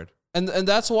the sport. And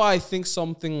that's why I think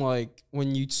something like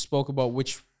when you spoke about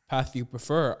which path you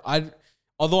prefer,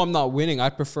 although I'm not winning, I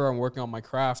prefer I'm working on my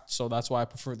craft. So that's why I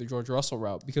prefer the George Russell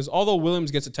route. Because although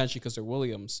Williams gets attention because they're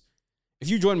Williams, if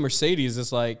you join Mercedes,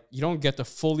 it's like you don't get to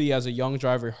fully, as a young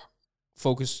driver,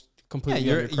 focus completely on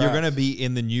your craft. You're going to be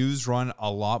in the news run a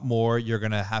lot more. You're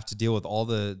going to have to deal with all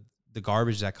the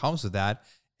garbage that comes with that.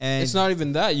 And it's not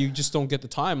even that. You just don't get the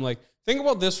time. Like, think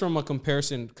about this from a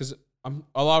comparison, because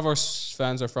a lot of our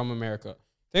fans are from America.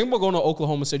 Think about going to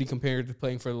Oklahoma City compared to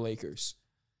playing for the Lakers.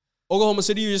 Oklahoma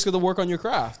City, you're just going to work on your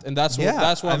craft, and that's what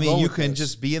I mean, you can this.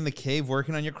 just be in the cave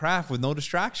working on your craft with no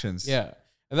distractions. Yeah,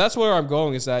 and that's where I'm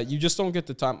going is that you just don't get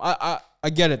the time. I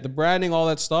get it, the branding, all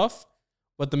that stuff,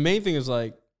 but the main thing is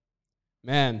like,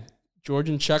 man, George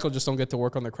and Checo just don't get to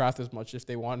work on their craft as much if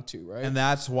they wanted to, right? And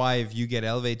that's why if you get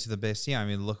elevated to the best team, I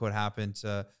mean, look what happened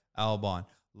to Albon.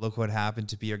 Look what happened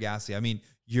to Pierre Gasly. I mean,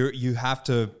 you have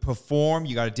to perform.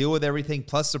 You got to deal with everything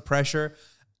plus the pressure.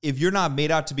 If you're not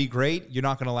made out to be great, you're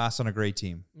not going to last on a great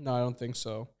team. No, I don't think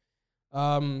so.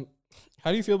 How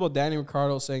do you feel about Danny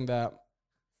Ricciardo saying that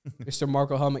Mr.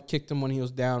 Marco Helmut kicked him when he was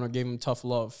down or gave him tough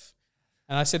love?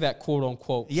 And I say that quote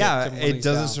unquote. Yeah, it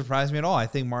doesn't surprise me at all. I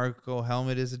think Marco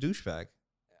Helmut is a douchebag.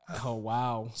 Oh,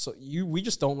 wow. So we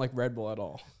just don't like Red Bull at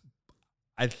all.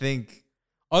 I think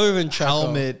other than Checo,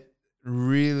 Helmut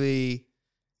really...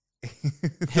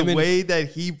 the way that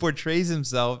he portrays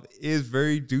himself is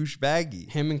very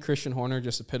douchebaggy. Him and Christian Horner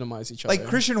just epitomize each other. Like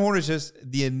Christian Horner is just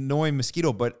the annoying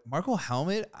mosquito, but Marco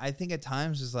Helmut, I think at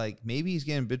times is like maybe he's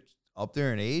getting a bit up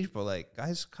there in age, but like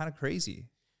guy's kind of crazy.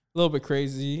 A little bit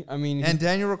crazy. I mean, and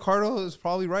Daniel Ricciardo is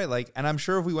probably right. Like, and I'm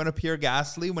sure if we went to Pierre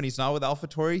Gasly when he's not with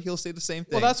AlphaTauri, he'll say the same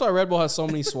thing. Well, that's why Red Bull has so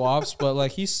many swaps. But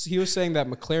like he was saying that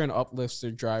McLaren uplifts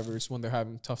their drivers when they're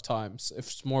having tough times.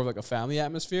 If it's more of like a family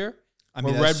atmosphere. I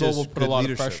mean, Red Bull will put a lot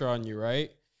of pressure on you,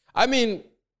 right? I mean,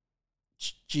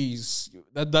 geez,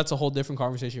 that's a whole different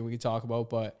conversation we could talk about,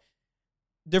 but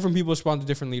different people respond to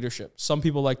different leadership. Some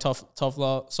people like tough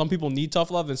love. Some people need tough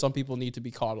love, and some people need to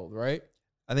be coddled, right?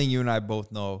 I think you and I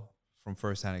both know from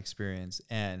firsthand experience,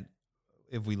 and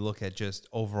if we look at just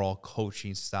overall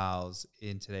coaching styles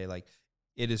in today, like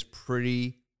it is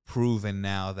pretty proven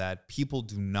now that people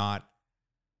do not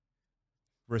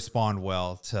respond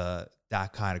well to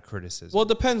that kind of criticism. Well, it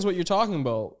depends what you're talking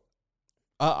about.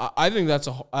 I think that's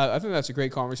a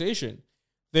great conversation.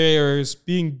 There's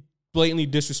being blatantly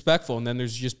disrespectful, and then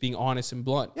there's just being honest and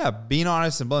blunt. Yeah, being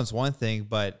honest and blunt is one thing,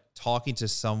 but talking to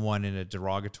someone in a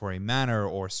derogatory manner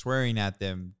or swearing at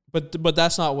them. But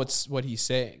that's not what he's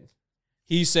saying.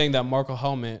 He's saying that Marco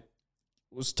Helmut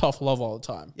was tough love all the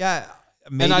time. Yeah,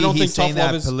 maybe and I don't he's think saying tough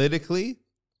love that is politically.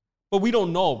 But we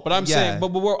don't know. But I'm saying,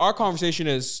 but where our conversation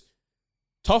is,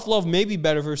 tough love may be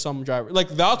better for some driver. Like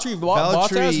Valtteri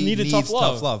Bottas needed tough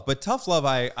love. But tough love,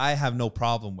 I have no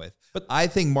problem with. But I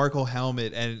think Marco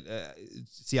Helmut, and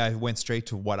see, I went straight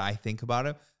to what I think about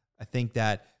him. I think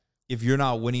that if you're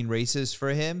not winning races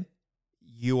for him,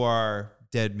 you are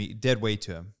dead weight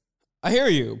to him. I hear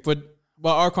you, but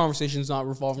our conversation is not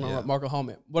revolving around Marco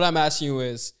Helmut. What I'm asking you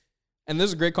is, and this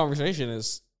is a great conversation,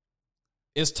 is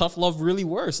tough love really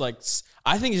worse? Like,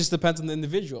 I think it just depends on the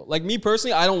individual. Like me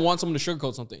personally, I don't want someone to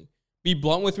sugarcoat something. Be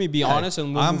blunt with me, be honest,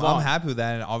 and we'll move on. I'm happy with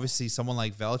that. And obviously, someone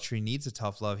like Valtteri needs a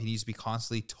tough love. He needs to be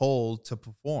constantly told to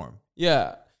perform.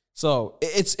 Yeah. So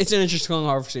it's an interesting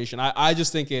conversation. I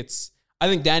just think I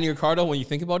think Danny Ricciardo, when you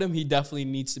think about him, he definitely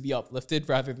needs to be uplifted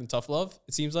rather than tough love,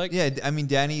 it seems like. Yeah, I mean,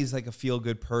 Danny is like a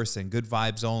feel-good person, good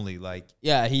vibes only. Like,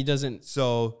 yeah, he doesn't.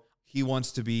 So he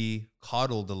wants to be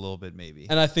coddled a little bit, maybe.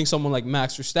 And I think someone like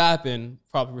Max Verstappen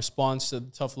probably responds to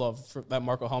the tough love that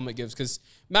Marco Helmut gives, because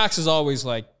Max is always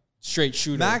like straight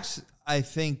shooter. Max, I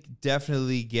think,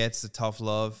 definitely gets the tough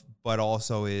love, but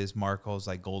also is Marco's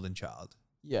like golden child.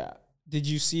 Yeah. Did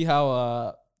you see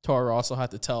how Toro Rosso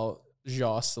had to tell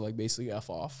Joss to like basically F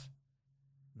off?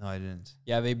 No, I didn't.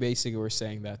 Yeah, they basically were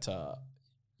saying that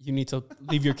you need to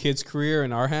leave your kid's career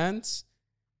in our hands.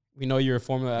 We know you're a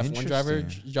Formula F1 driver,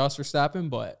 Jos Verstappen,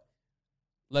 but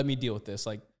let me deal with this.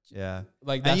 Like, yeah,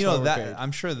 like that's, and that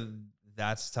I'm sure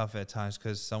that's tough at times,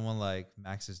 because someone like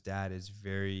Max's dad is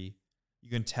very. You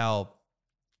can tell.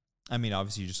 I mean,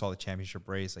 obviously, you just saw the championship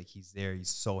race. Like, he's there, he's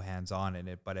so hands on in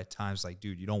it. But at times, like,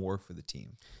 dude, you don't work for the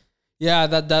team. Yeah,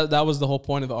 that was the whole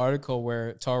point of the article,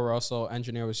 where Toro Rosso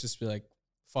engineer was just be like,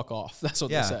 "Fuck off." That's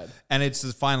what they said. And it's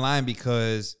a fine line,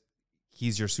 because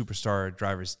he's your superstar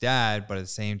driver's dad, but at the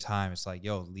same time, it's like,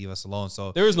 yo, leave us alone.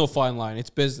 So there is no fine line. It's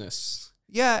business.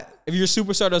 Yeah. If your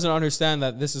superstar doesn't understand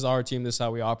that this is our team, this is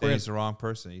how we operate, then he's the wrong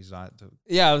person. He's not.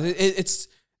 Yeah, it's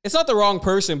not the wrong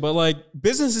person, but like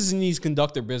businesses need to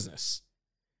conduct their business,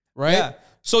 right? Yeah.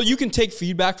 So you can take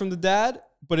feedback from the dad,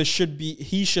 but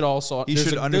he should also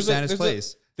understand his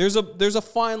place. There's a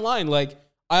fine line. Like,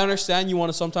 I understand you want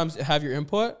to sometimes have your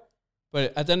input,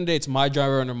 but at the end of the day, it's my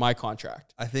driver under my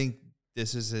contract. I think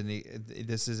this is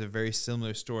a very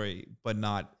similar story, but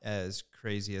not as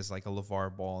crazy as like a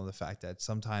LeVar Ball, and the fact that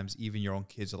sometimes even your own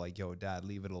kids are like, "Yo, dad,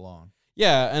 leave it alone."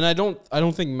 Yeah, and I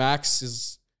don't think Max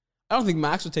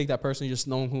would take that personally, just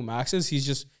knowing who Max is.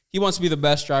 He wants to be the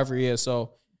best driver he is.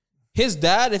 So His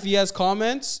dad, if he has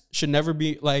comments, should never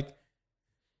be like.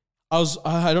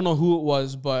 I don't know who it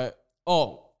was, but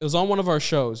it was on one of our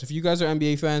shows. If you guys are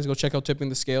NBA fans, go check out Tipping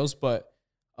the Scales. But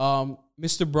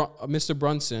Mr.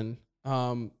 Brunson,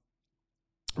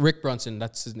 Rick Brunson,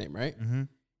 that's his name, right? Mm-hmm.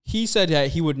 He said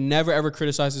that he would never ever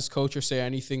criticize his coach or say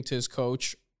anything to his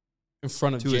coach in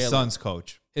front of Jalen. His son's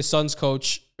coach. His son's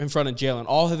coach in front of Jalen.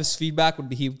 All of his feedback would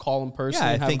be he would call him personally.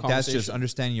 Yeah, and I have think a that's conversation. just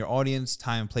understanding your audience,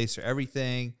 time and place for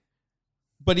everything.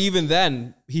 But even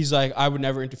then, he's like, I would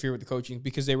never interfere with the coaching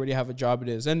because they already have a job it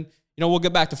is. And, we'll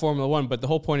get back to Formula One, but the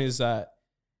whole point is that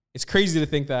it's crazy to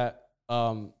think that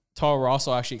Toro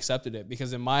Rosso actually accepted it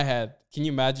because in my head, can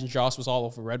you imagine Joss was all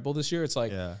over Red Bull this year? It's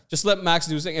like, just let Max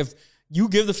do his thing. If you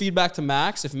give the feedback to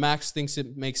Max, if Max thinks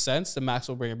it makes sense, then Max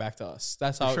will bring it back to us.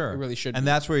 That's how it really should be. And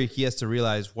that's where he has to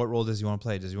realize what role does he want to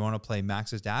play. Does he want to play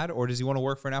Max's dad or does he want to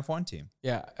work for an F1 team?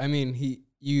 Yeah, I mean,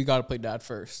 you got to play dad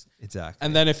first. Exactly.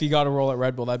 And then if you got to roll at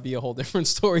Red Bull, that'd be a whole different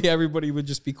story. Everybody would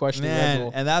just be questioning Red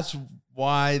Bull. And that's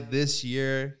why this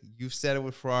year, you've said it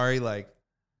with Ferrari, like,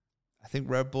 I think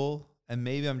Red Bull, and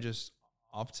maybe I'm just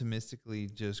optimistically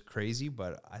just crazy,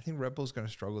 but I think Red Bull's going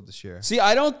to struggle this year. See,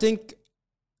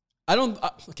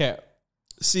 okay.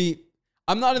 See,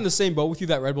 I'm not in the same boat with you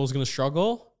that Red Bull's going to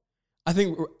struggle. I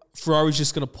think Ferrari's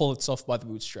just going to pull itself by the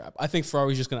bootstrap. I think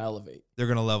Ferrari's just going to elevate. They're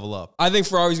going to level up. I think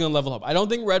Ferrari's going to level up. I don't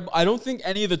think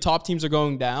any of the top teams are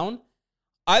going down.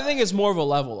 I think it's more of a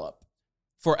level up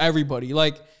for everybody.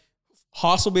 Like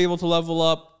Haas will be able to level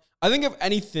up. I think if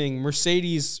anything,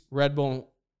 Mercedes, Red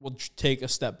Bull will take a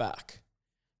step back.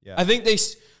 Yeah. I think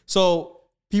so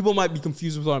people might be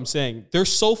confused with what I'm saying. They're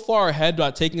so far ahead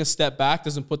that taking a step back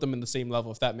doesn't put them in the same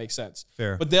level, if that makes sense.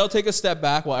 Fair. But they'll take a step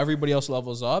back while everybody else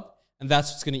levels up. And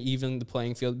that's what's going to even the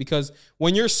playing field. Because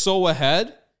when you're so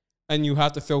ahead and you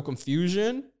have to throw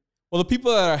confusion, well, the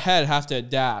people that are ahead have to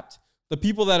adapt. The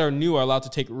people that are new are allowed to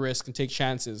take risks and take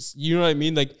chances. You know what I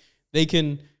mean? Like, they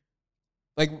can,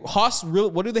 like, Haas,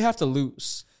 what do they have to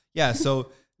lose? Yeah,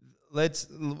 so let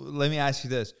me ask you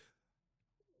this.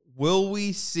 Will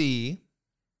we see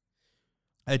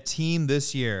a team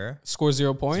this year Score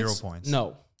 0 points? 0 points.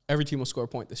 No. Every team will score a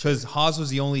point this year. Because Haas was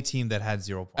the only team that had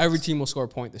 0 points. Every team will score a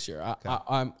point this year.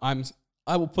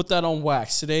 I will put that on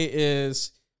wax. Today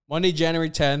is Monday, January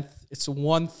 10th. It's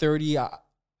 1:30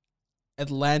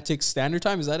 Atlantic Standard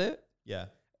Time. Is that it? Yeah.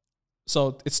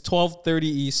 So it's 12:30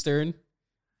 Eastern,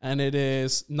 and it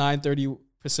is 9:30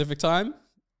 Pacific Time.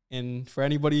 And for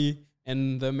anybody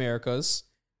in the Americas,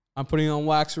 I'm putting on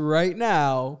wax right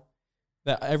now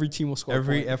that every team will score.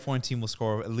 Every a point. F1 team will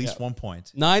score at least 1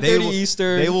 point. 9:30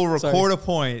 Eastern. They will record a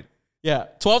point. Yeah,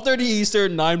 12:30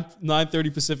 Eastern,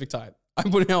 9:30 Pacific Time.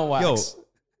 I'm putting it on wax. Yo,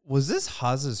 was this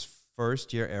Haas's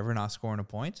first year ever not scoring a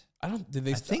point? I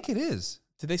think it is.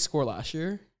 Did they score last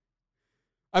year?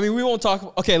 I mean, we won't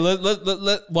talk. Okay,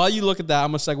 let while you look at that, I'm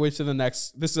gonna segue to the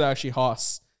next. This is actually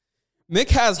Haas. Mick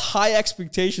has high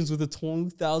expectations with the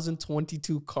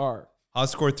 2022 car.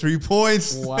 Haas scored 3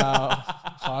 points. Wow.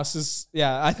 Haas is,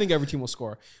 I think every team will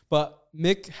score. But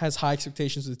Mick has high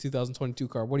expectations with the 2022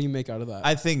 car. What do you make out of that?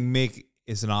 I think Mick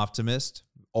is an optimist,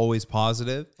 always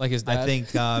positive. Like his dad? I think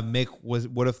Mick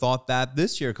would have thought that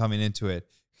this year coming into it.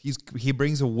 He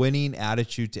brings a winning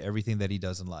attitude to everything that he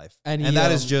does in life. And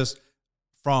that is just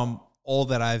from all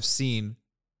that I've seen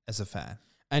as a fan.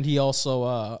 And he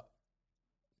also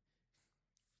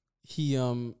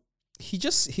he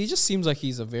just seems like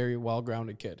he's a very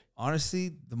well-grounded kid.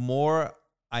 Honestly, the more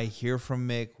I hear from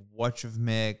Mick, watch of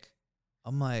Mick,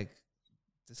 I'm like,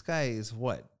 this guy is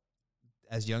what?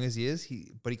 As young as he is,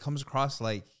 but he comes across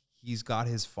like he's got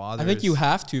his father. I think you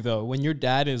have to, though. When your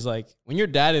dad is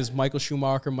Michael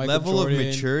Schumacher, Michael level Jordan, of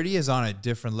maturity is on a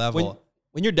different level.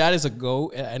 When your dad is a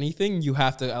GOAT at anything, you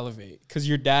have to elevate because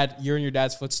you're in your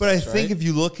dad's footsteps. But I think if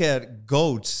you look at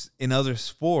GOATs in other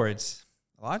sports,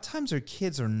 a lot of times their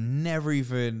kids are never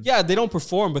even... Yeah, they don't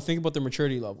perform, but think about their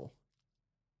maturity level.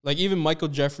 Like even Michael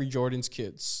Jeffrey Jordan's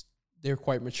kids, they're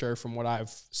quite mature from what I've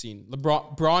seen.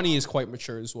 Bronny is quite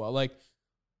mature as well. Like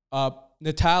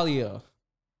Natalia,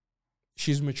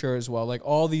 she's mature as well. Like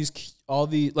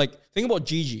like think about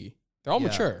Gigi. They're all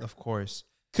mature. Of course.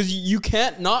 Because you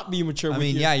can't not be mature.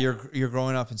 You're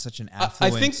growing up in such an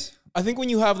affluent... I think when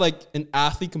you have like an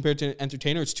athlete compared to an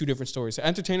entertainer, it's two different stories. An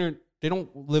entertainer, they don't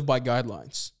live by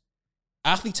guidelines.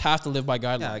 Athletes have to live by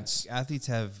guidelines. Yeah, athletes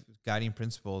have guiding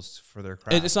principles for their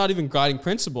craft. It's not even guiding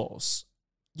principles.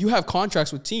 You have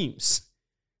contracts with teams.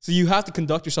 So you have to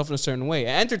conduct yourself in a certain way.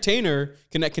 An entertainer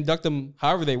can conduct them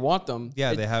however they want them.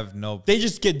 Yeah, they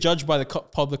just get judged by the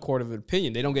public court of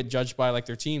opinion. They don't get judged by like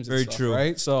their teams and Very stuff, true.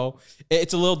 right? So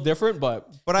it's a little different, but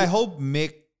I hope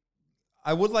Mick,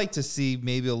 I would like to see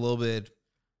maybe a little bit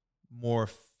more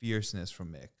fierceness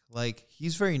from Mick. Like,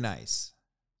 he's very nice.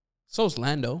 So's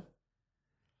Lando.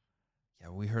 Yeah,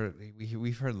 we've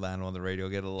heard Lando on the radio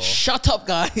get a little. Shut up,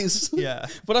 guys. Yeah,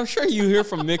 But I'm sure you hear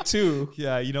from Mick too.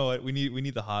 yeah. You know what? We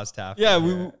need the Haas tap. Yeah,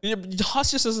 here.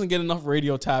 Haas just doesn't get enough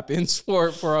radio tap-ins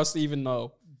for us to even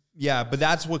know. Yeah, but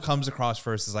that's what comes across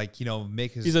first. Is like,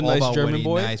 Mick is He's a all nice about German winning,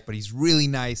 boy. nice, but he's really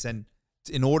nice. And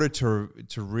in order to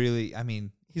really, I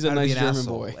mean, He's a gotta be nice an German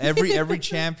asshole. boy. Every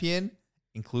champion,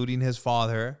 including his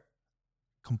father,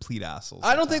 complete assholes.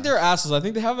 I don't think they're sometimes. assholes. I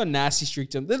think they have a nasty streak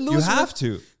to them. You have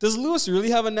to Does Lewis really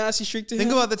have a nasty streak to him?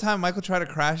 think about the time Michael tried to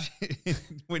crash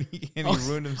when he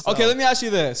ruined himself. Okay, let me ask you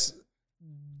this: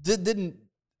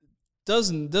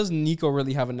 does Nico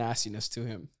really have a nastiness to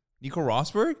him? Nico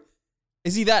Rosberg,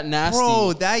 Is he that nasty?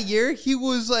 bro. That year he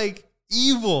was like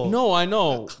evil. No, I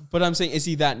know, but I'm saying, is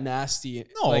he that nasty?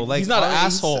 No, like, he's not an he's-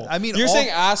 asshole. I mean, you're all- saying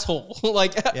asshole.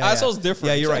 Like Yeah, asshole's yeah. different.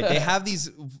 Yeah, you're right. They have these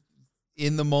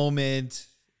in the moment.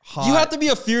 Hot. You have to be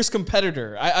a fierce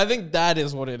competitor. I think that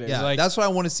is what it is. Yeah, like, that's what I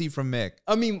want to see from Mick.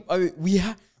 I mean,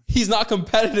 he's not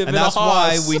competitive, And in that's a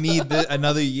why Haas. we need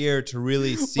another year to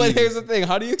really see. But here's the thing: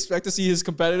 how do you expect to see his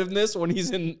competitiveness when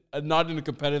he's not in a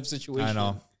competitive situation? I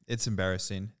know. It's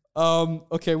embarrassing.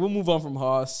 Okay, we'll move on from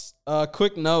Haas.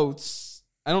 Quick notes.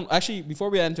 I don't actually. Before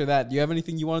we enter that, do you have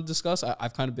anything you want to discuss?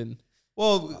 I've kind of been.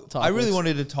 Well, I really Topics.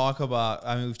 wanted to talk about.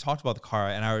 I mean, we've talked about the car,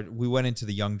 and we went into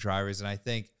the young drivers, and I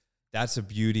think that's the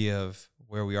beauty of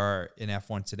where we are in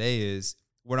F1 today. Is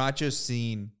we're not just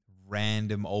seeing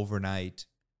random overnight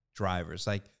drivers.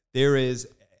 Like, there is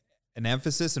an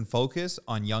emphasis and focus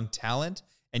on young talent,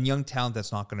 and young talent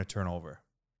that's not going to turn over.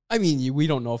 I mean, we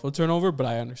don't know if it'll turn over, but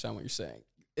I understand what you're saying.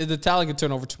 The talent can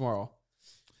turn over tomorrow.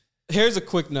 Here's a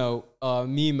quick note.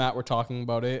 Me and Matt were talking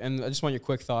about it, and I just want your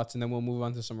quick thoughts, and then we'll move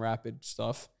on to some rapid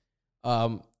stuff.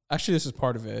 Actually, this is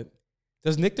part of it.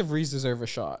 Does Nick DeVries deserve a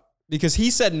shot? Because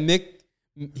he said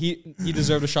he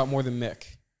deserved a shot more than Mick.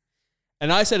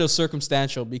 And I said it was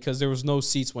circumstantial because there was no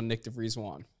seats when Nick DeVries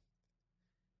won.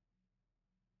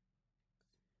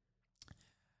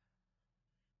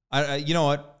 You know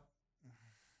what?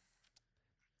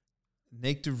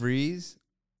 Nick DeVries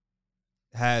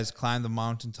has climbed the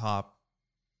mountaintop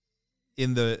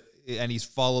and he's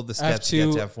followed the steps to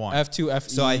get to F1. F2, FE.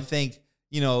 So I think,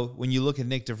 when you look at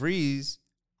Nick DeVries,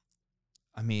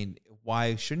 I mean,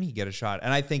 why shouldn't he get a shot?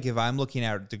 And I think if I'm looking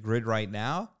at the grid right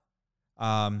now,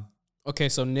 Okay,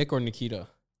 so Nick or Nikita?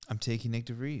 I'm taking Nick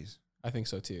DeVries. I think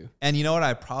so too. And you know what?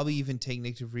 I'd probably even take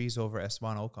Nick DeVries over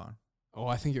Esteban Ocon. Oh,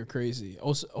 I think you're crazy.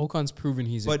 Also, Ocon's proven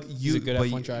he's a good but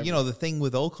F1 driver. the thing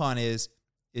with Ocon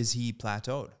is he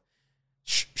plateaued?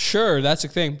 Sure, that's the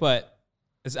thing. But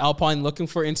is Alpine looking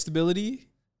for instability?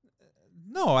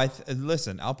 No,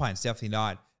 listen. Alpine's definitely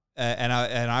not. And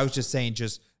I was just saying,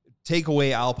 just take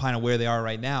away Alpine and where they are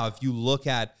right now. If you look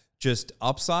at just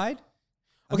upside,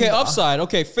 Upside.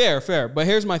 Okay, fair. But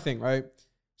here's my thing, right?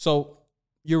 So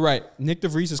you're right. Nick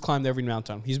DeVries has climbed every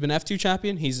mountain. He's been F2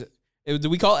 champion. Do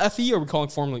we call it FE or are we calling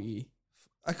Formula E?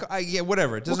 Yeah,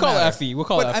 whatever. It We'll doesn't call matter. it FE. We'll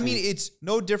call it FE. I mean, it's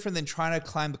no different than trying to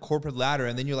climb the corporate ladder,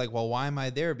 and then you're like, well, why am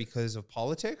I there? Because of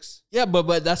politics? Yeah,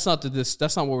 but that's not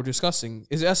that's not what we're discussing.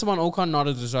 Is Esteban Ocon not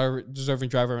a deserving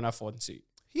driver in F1 seat?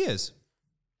 He is.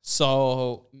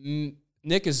 So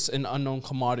Nick is an unknown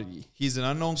commodity. He's an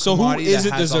unknown So who commodity that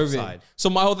isn't has deserving? upside. So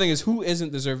my whole thing is, who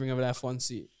isn't deserving of an F1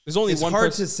 seat? There's only It's one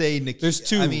hard person. to say Nikita. There's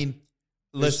two. I mean,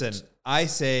 There's- listen, I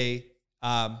say,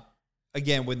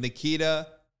 again, with Nikita,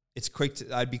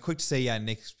 I'd be quick to say, yeah,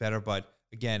 Nick's better. But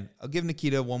again, I'll give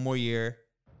Nikita one more year.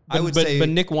 But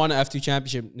Nick won an F2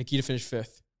 championship. Nikita finished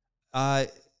fifth. I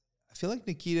feel like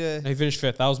Nikita. No, he finished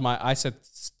fifth. That was I said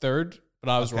third, but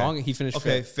I was Okay. wrong. He finished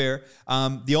Okay, fifth. fair.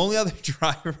 The only other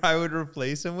driver I would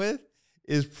replace him with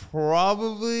is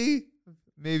probably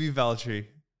maybe Valtteri.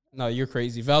 No, you're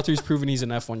crazy. Valtteri's proven he's an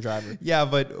F1 driver. Yeah,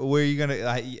 but where are you gonna?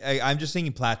 I'm just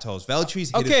thinking plateaus.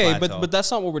 Valtteri's hit his Okay, plateau. but that's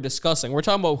not what we're discussing. We're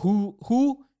talking about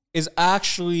who is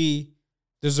actually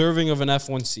deserving of an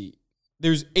F1 seat.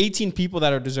 There's 18 people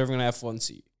that are deserving of an F1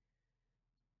 seat.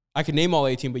 I can name all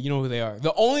 18, but you know who they are.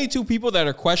 The only two people that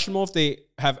are questionable if they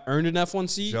have earned an F1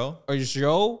 seat Joe? are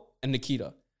Joe and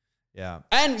Nikita. Yeah,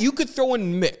 And you could throw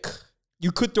in Mick.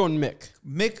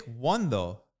 Mick won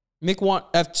though. Mick won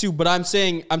F2, but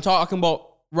I'm talking about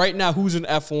right now who's in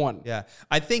F1. Yeah,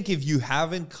 I think if you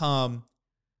haven't come,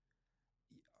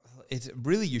 it's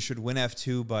really you should win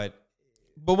F2. But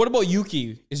what about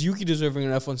Yuki? Is Yuki deserving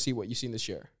an F1 seat? What you've seen this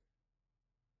year?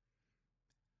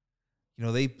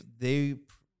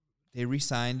 they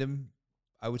re-signed him.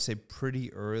 I would say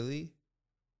pretty early.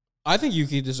 I think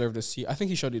Yuki deserved a seat. I think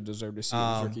he showed he deserved a seat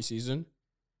in his rookie season.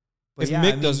 But If yeah, Mick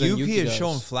I mean, doesn't, Yuki Yuki is does.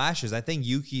 showing flashes. I think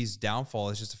Yuki's downfall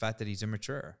is just the fact that he's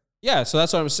immature. Yeah, so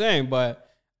that's what I'm saying. But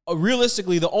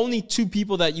realistically, the only two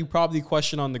people that you probably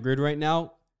question on the grid right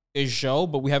now is Zhou,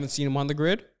 but we haven't seen him on the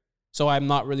grid. So I'm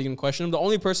not really going to question him. The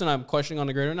only person I'm questioning on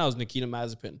the grid right now is Nikita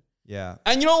Mazepin. Yeah.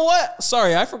 And you know what?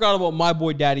 Sorry, I forgot about my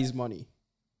boy Daddy's Money.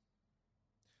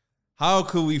 How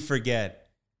could we forget?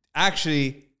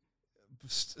 Actually,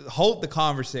 hold the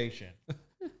conversation.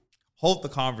 Hold the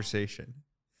conversation.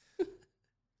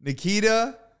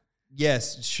 Nikita,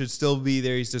 yes, should still be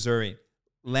there. He's deserving.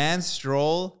 Lance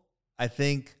Stroll, I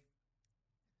think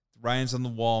Ryan's on the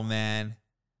wall, man.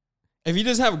 If he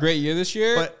doesn't have a great year this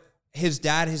year, But his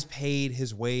dad has paid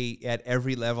his way at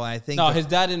every level. I think no, his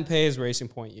dad didn't pay his Racing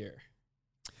Point year.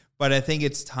 but I think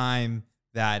it's time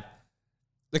that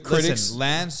The critics, listen,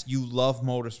 Lance, you love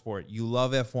motorsport. You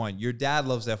love F1. Your dad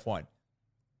loves F1.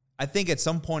 I think at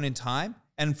some point in time,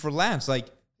 and for Lance, like,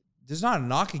 there's not a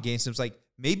knock against him. It's like,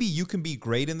 maybe you can be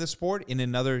great in the sport in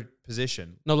another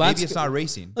position. No, Lance maybe it's not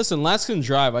racing. listen, Lance can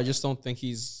drive. I just don't think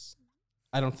he's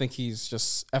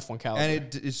just F1 caliber.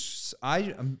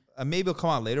 And maybe it'll come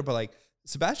out later, but like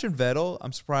Sebastian Vettel,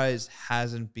 I'm surprised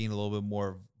hasn't been a little bit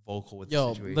more vocal with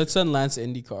the situation. Let's send Lance to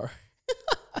IndyCar.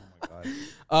 Oh my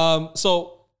God.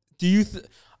 So do you,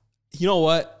 you know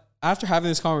what? After having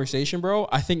this conversation, bro,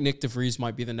 I think Nick DeVries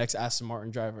might be the next Aston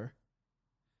Martin driver.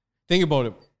 Think about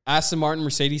it. Aston Martin,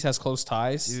 Mercedes has close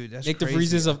ties. Dude, that's Nick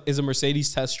crazy. DeVries is a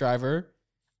Mercedes test driver.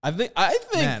 I think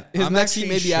Man, his I'm next team actually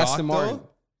may be shocked, Aston Martin. though.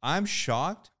 I'm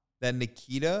shocked that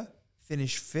Nikita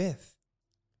finished 5th.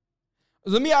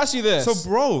 Let me ask you this. So,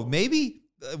 bro, maybe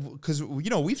because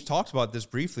we've talked about this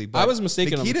briefly, but I was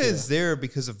mistaken on Nikita Nikita. is there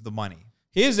because of the money.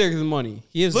 He is there because of the money.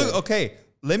 He is Look, there. okay,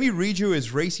 let me read you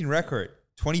his racing record: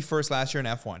 21st last year in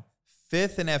F1,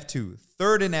 5th in F2,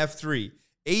 3rd in F3,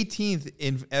 18th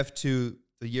in F2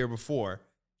 the year before,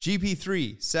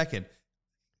 GP3 2nd.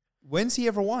 When's he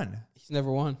ever won? He's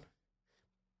never won.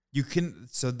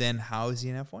 So then how is he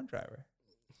an F1 driver?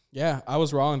 Yeah, I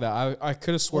was wrong that. I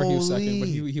could have swore he was second, but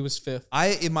Holy. he was fifth. I,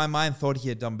 in my mind, thought he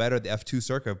had done better at the F2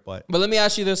 circuit, but But let me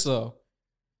ask you this, though.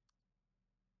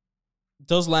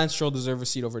 Does Lance Stroll deserve a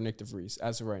seat over Nick DeVries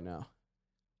as of right now?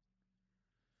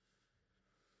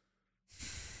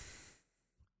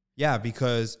 yeah,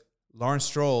 because Lawrence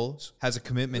Stroll has a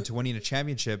commitment to winning a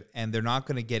championship, and they're not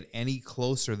going to get any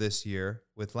closer this year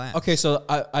with Lance. Okay, so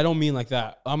I don't mean like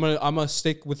that. I'm gonna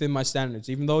stick within my standards.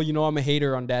 Even though I'm a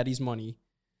hater on Daddy's Money,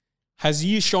 has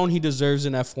he shown he deserves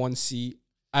an F1 seat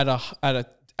at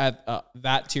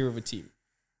that tier of a team?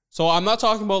 So I'm not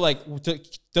talking about like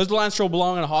does Lance Stroll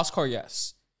belong in a Haas car?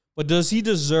 Yes, but does he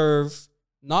deserve,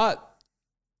 not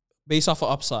based off of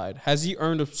upside, has he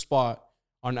earned a spot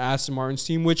on Aston Martin's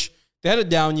team, which they had a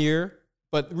down year,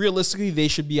 but realistically they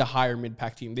should be a higher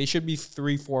mid-pack team. They should be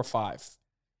 3, 4, 5.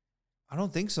 I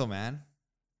don't think so, man.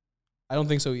 I don't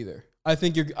think so either. I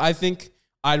think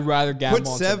I'd rather gamble Put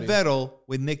on Seb something. Vettel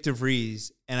with Nick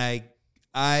DeVries, and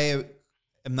I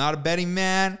am not a betting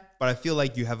man, but I feel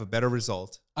like you have a better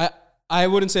result. I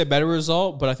wouldn't say a better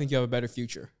result, but I think you have a better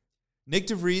future. Nick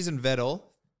DeVries and Vettel,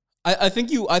 I think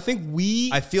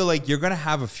I feel like you're going to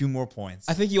have a few more points.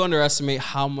 I think you underestimate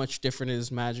how much different it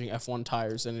is managing F1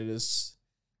 tires than it is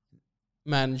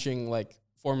managing like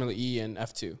Formula E and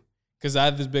F2. Because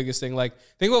that's the biggest thing. Like,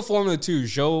 think about Formula 2.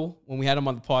 Zhou, when we had him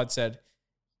on the pod, said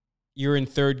you're in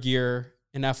third gear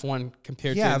in F1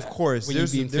 compared to yeah, of course. when you'd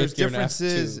There's be in fifth gear in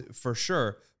differences F2. for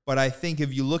sure. But I think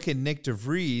if you look at Nick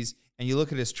DeVries and you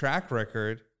look at his track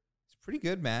record, it's pretty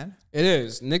good, man. It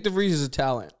is. Nick DeVries is a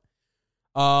talent.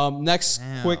 Next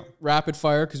Damn. quick rapid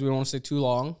fire, because we don't want to stay too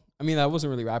long. I mean, that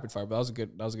wasn't really rapid fire, but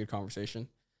that was a good conversation.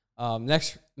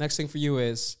 Next thing for you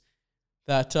is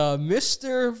that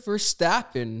Mr.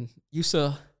 Verstappen used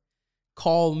to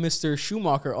call Mr.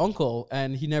 Schumacher uncle,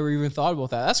 and he never even thought about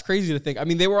that. That's crazy to think. I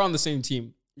mean, they were on the same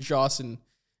team, Joss and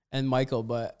Michael,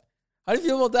 but how do you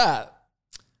feel about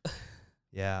that?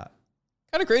 Yeah.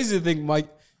 Kind of crazy to think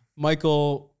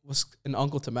Michael was an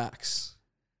uncle to Max.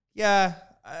 Yeah.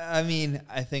 I mean,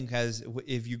 I think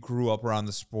if you grew up around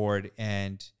the sport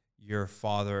and your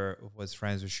father was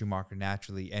friends with Schumacher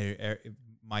naturally, and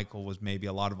Michael was maybe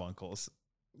a lot of uncles.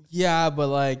 Yeah, but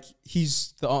like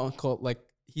he's the uncle, like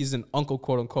he's an uncle,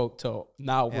 quote unquote, to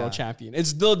now Yeah. world champion. It's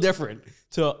still different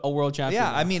to a world champion.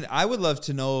 Yeah, I mean, I would love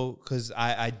to know, because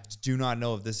I do not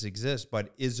know if this exists,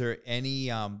 but is there any,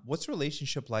 what's the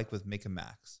relationship like with Mick and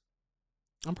Max?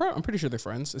 I'm pretty sure they're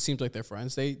friends. It seems like they're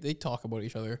friends. They talk about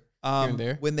each other here and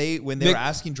there. When they Mick- were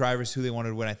asking drivers who they wanted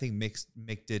to win, I think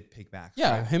Mick did pick Max.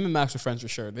 Yeah, right? him and Max are friends for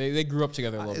sure. They grew up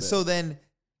together a little bit. So then,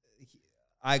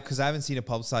 because I haven't seen it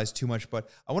publicized too much, but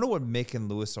I wonder what Mick and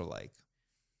Lewis are like.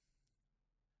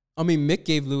 I mean, Mick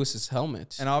gave Lewis his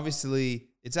helmet. And obviously,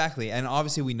 and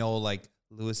obviously we know like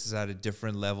Lewis is at a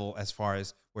different level as far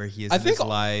as where he is in his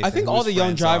life. I think all the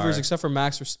young drivers, are. except for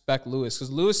Max, respect Lewis because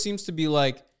Lewis seems to be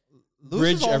like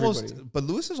Lewis bridge everybody. But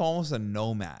Lewis is almost a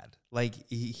nomad. Like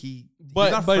he's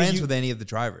But not friends with any of the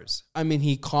drivers. I mean,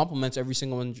 he compliments every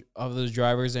single one of those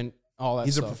drivers and all that.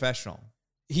 He's stuff. a professional.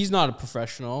 He's not a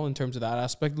professional in terms of that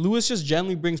aspect. Lewis just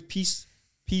generally brings peace,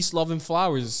 love, and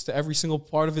flowers to every single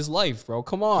part of his life, bro.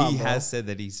 Come on, He bro. has said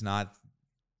that he's not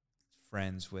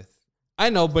friends with. I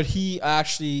know, but he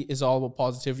actually is all about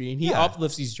positivity, and he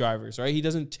uplifts these drivers, right? He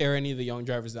doesn't tear any of the young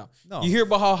drivers down. No. You hear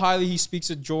about how highly he speaks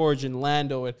of George and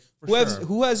Lando, and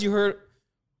who have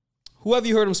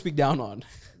you heard him speak down on?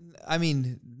 I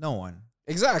mean, no one.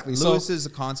 Exactly. Lewis so is a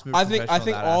consummate. I think professional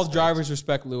in that all aspect. drivers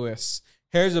respect Lewis.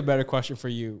 Here's a better question for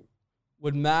you: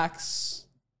 would Max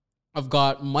have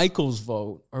got Michael's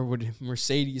vote, or would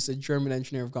Mercedes, a German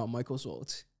engineer, have got Michael's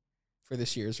vote for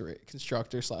this year's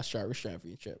constructor/drivers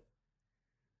championship?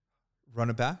 Run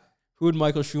it back. Who would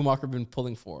Michael Schumacher have been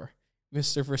pulling for?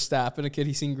 Mr. Verstappen, a kid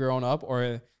he's seen growing up,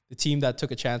 or the team that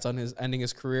took a chance on his ending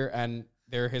his career and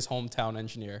they're his hometown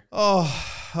engineer?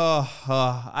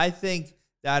 I think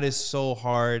that is so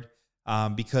hard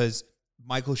because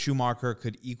Michael Schumacher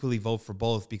could equally vote for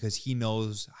both because he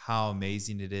knows how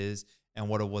amazing it is and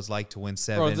what it was like to win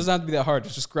 7. Bro, it doesn't have to be that hard.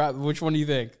 Just grab. Which one do you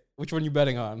think? Which one are you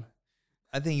betting on?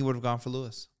 I think he would have gone for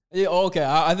Lewis. Yeah, okay.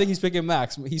 I think he's picking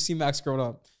Max. He's seen Max growing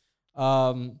up.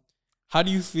 How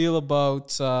do you feel about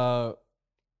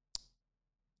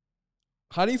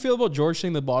George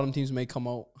saying the bottom teams may come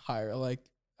out higher? Like,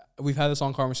 we've had this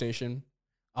long conversation.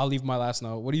 I'll leave my last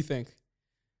note. What do you think?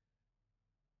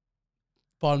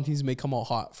 Bottom teams may come out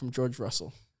hot from George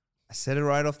Russell. I said it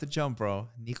right off the jump, bro.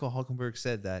 Nico Hulkenberg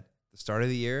said that the start of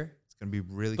the year, it's going to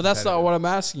be really But that's not what I'm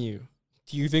asking you.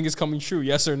 Do you think it's coming true?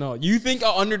 Yes or no? You think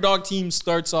an underdog team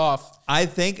starts off? I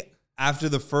think after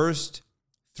the first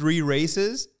 3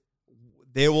 races,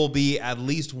 there will be at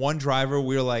least one driver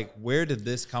we're like, where did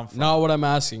this come from? Not what I'm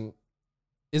asking.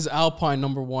 Is Alpine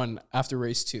number 1 after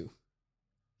race 2?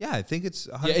 Yeah, I think it's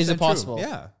 100% is it possible? True.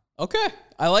 Yeah. Okay.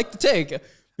 I like the take.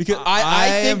 Because I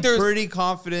think am there's pretty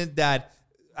confident that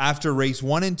after race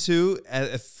 1 and 2,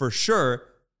 for sure,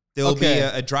 there will be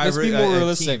a driver. Let's be more a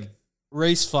realistic. team.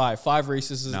 Race 5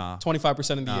 races is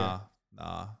 25% of the year.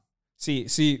 Nah.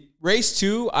 See, race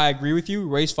 2, I agree with you.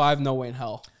 Race 5, no way in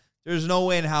hell. There's no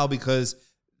way in hell because,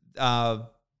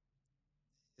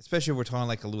 especially if we're talking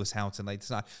like a Lewis Hamilton, like it's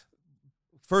not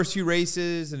first few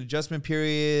races, an adjustment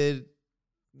period.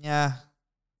 Yeah,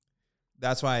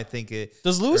 that's why I think it.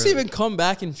 Does Lewis even come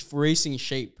back in racing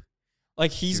shape?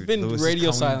 Like he's been Lewis radio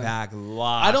is coming silent. back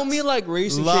locked. I don't mean like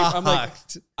racing shape. I'm like,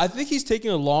 Locked. I think he's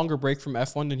taking a longer break from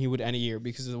F1 than he would any year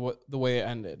because of the way it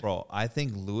ended. Bro, I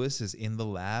think Lewis is in the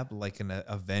lab like an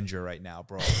Avenger right now,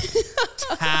 bro.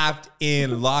 Tapped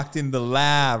in, locked in the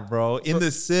lab, bro, in the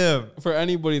sim. For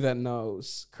anybody that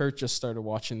knows, Kurt just started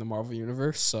watching the Marvel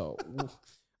Universe, so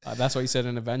that's why he said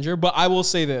an Avenger. But I will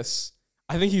say this.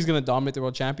 I think he's going to dominate the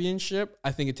World Championship.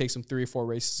 I think it takes him 3 or 4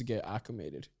 races to get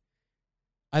acclimated.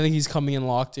 I think he's coming in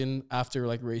locked in after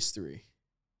like race 3.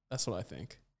 That's what I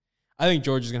think. I think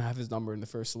George is going to have his number in the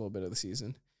first little bit of the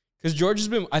season. Because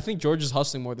I think George is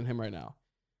hustling more than him right now.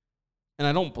 And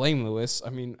I don't blame Lewis.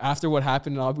 I mean, after what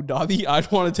happened in Abu Dhabi, I'd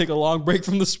want to take a long break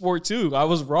from the sport too. I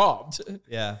was robbed.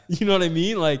 Yeah. You know what I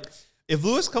mean? Like, if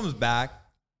Lewis comes back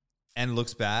and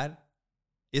looks bad,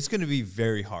 it's going to be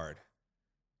very hard.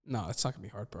 no, it's not going to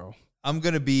be hard, bro. I'm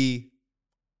going to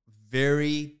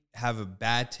have a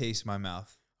bad taste in my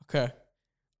mouth. Okay.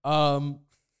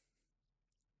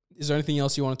 Is there anything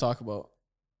else you want to talk about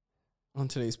on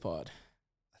today's pod?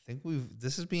 I think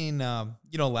this has been,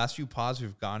 last few pods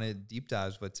we've gone at deep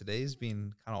dives, but today's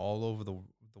been kind of all over the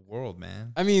world,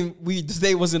 man. I mean,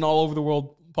 today was an all over the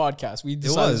world podcast. We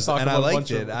decided to talk and about I a liked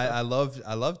bunch it. of I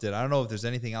loved it. I don't know if there's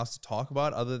anything else to talk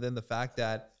about other than the fact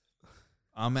that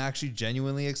I'm actually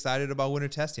genuinely excited about winter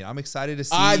testing. I'm excited to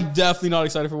see. I'm definitely not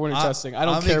excited for winter testing. I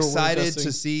don't care. I'm excited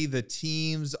to see the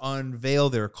teams unveil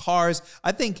their cars.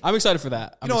 I'm excited for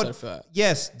that. I'm excited for that.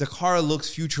 Yes, the car looks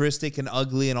futuristic and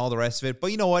ugly and all the rest of it.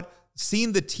 But you know what?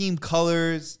 Seeing the team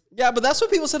colors. Yeah, but that's what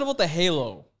people said about the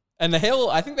Halo. And the Halo,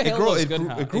 I think the Halo looks good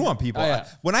now. It grew on people. Oh, yeah.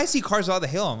 When I see cars without the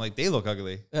Halo, I'm like, they look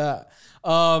ugly. Yeah.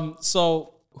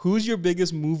 So who's your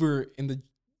biggest mover in the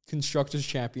Constructors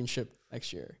Championship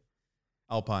next year?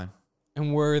 Alpine.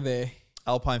 And where are they?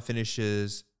 Alpine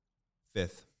finishes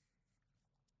 5th.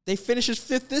 They finished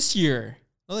 5th this year.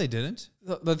 No, they didn't.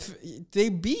 Yes,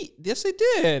 they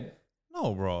did.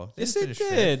 No, bro. Yes, they did.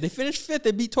 5th. They finished 5th.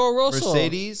 They beat Toro Rosso.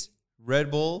 Mercedes, Red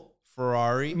Bull,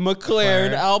 Ferrari,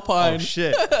 McLaren, Alpine. Oh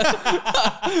shit!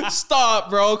 Stop,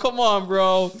 bro. Come on,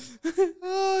 bro.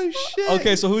 Oh shit!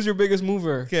 Okay, so who's your biggest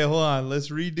mover? Okay, hold on. Let's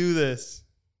redo this.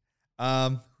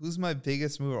 Who's my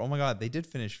biggest mover? Oh my god, they did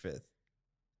finish fifth.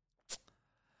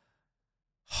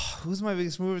 Who's my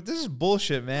biggest mover? This is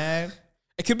bullshit, man.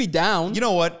 It could be down. You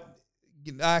know what?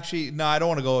 Actually, no, I don't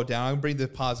want to go down. I'm gonna bring the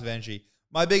positive energy.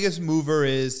 My biggest mover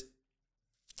is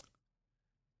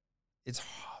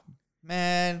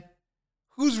man.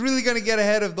 Who's really gonna get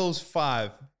ahead of those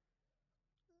five?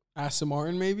 Aston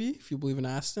Martin, maybe, if you believe in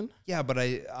Aston. Yeah, but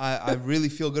I really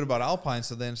feel good about Alpine.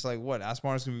 So then it's like, what? Aston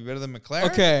Martin's gonna be better than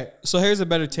McLaren? Okay, so here's a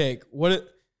better take.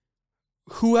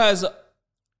 Who has?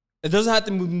 It doesn't have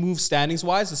to move standings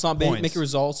wise. It's not make it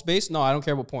results based. No, I don't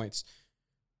care about points.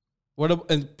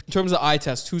 In terms of eye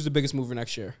test, who's the biggest mover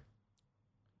next year?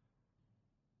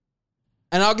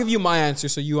 And I'll give you my answer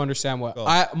so you understand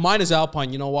mine is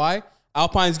Alpine. You know why?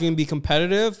 Alpine's going to be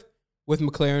competitive with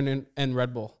McLaren and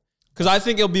Red Bull. Because I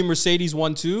think it'll be Mercedes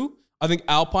 1-2. I think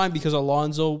Alpine, because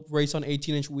Alonso raced on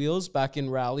 18-inch wheels back in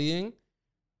rallying,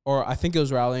 or I think it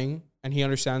was rallying, and he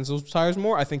understands those tires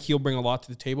more. I think he'll bring a lot to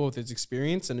the table with his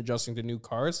experience and adjusting to new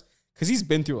cars. Because he's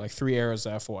been through like 3 eras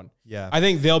of F1. Yeah. I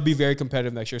think they'll be very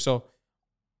competitive next year. So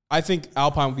I think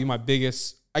Alpine will be my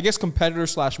biggest, I guess, competitor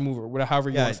 / mover, however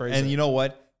you want to phrase it. And you know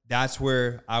what? That's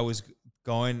where I was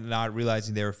going, not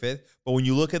realizing they were fifth. But when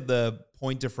you look at the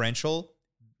point differential,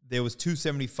 there was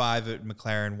 275 at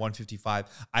McLaren,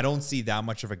 155. I don't see that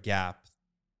much of a gap.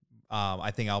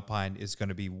 I think Alpine is going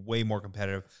to be way more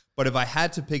competitive. But if I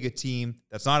had to pick a team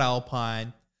that's not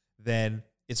Alpine, then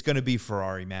it's going to be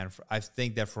Ferrari, man. I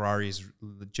think that Ferrari is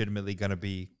legitimately going to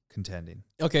be contending.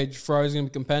 Okay, Ferrari's going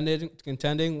to be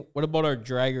contending. What about our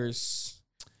draggers?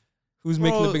 Who's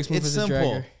making the biggest move as a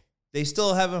dragger? They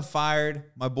still haven't fired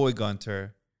my boy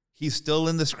Gunter. He's still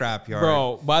in the scrapyard.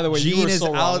 Bro, by the way, Gene you were is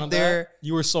so wrong on there. that.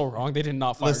 You were so wrong. They did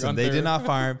not fire Listen, Gunther. they did not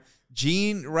fire him.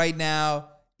 Gene right now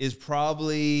is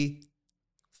probably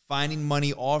finding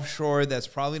money offshore that's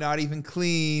probably not even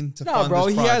clean to fund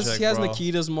this project, he has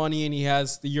Nikita's money and he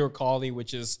has the Eurocali,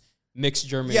 which is mixed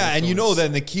German. Yeah, and you know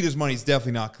that Nikita's money is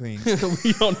definitely not clean.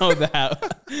 We don't know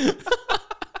that.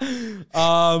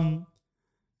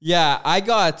 Yeah, I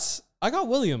got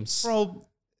Williams. Bro,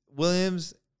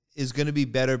 Williams is going to be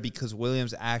better because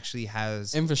Williams actually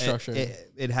has infrastructure.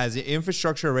 It has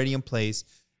infrastructure already in place.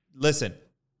 Listen,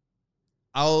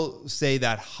 I'll say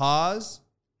that Haas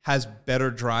has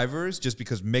better drivers just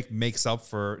because Mick makes up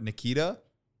for Nikita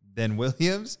than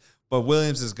Williams. But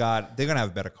Williams they're going to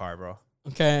have a better car, bro.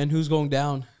 Okay, and who's going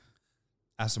down?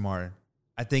 Aston Martin.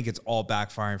 I think it's all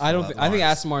backfiring for I think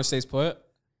Aston Martin stays put.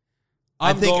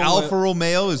 I think Alfa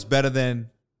Romeo is better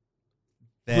than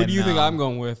who do you think I'm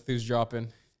going with who's dropping?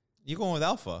 You're going with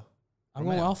Alfa. I'm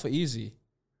going with Alfa easy.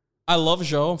 I love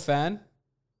Joe. I'm a fan.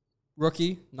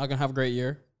 Rookie. Not going to have a great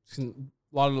year. A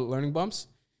lot of learning bumps.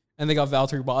 And they got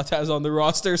Valtteri Bottas on the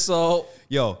roster, so...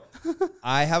 Yo,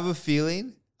 I have a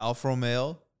feeling Alfa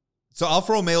Romeo... So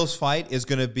Alfa Romeo's fight is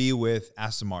going to be with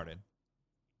Aston Martin.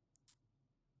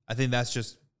 I think that's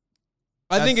just...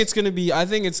 I think it's going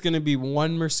to be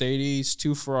 1 Mercedes,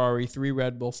 2 Ferrari, 3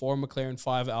 Red Bull, 4 McLaren,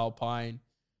 5 Alpine,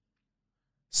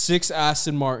 6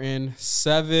 Aston Martin,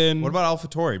 7... What about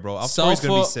AlphaTauri, bro? AlphaTauri's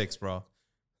going to be 6, bro.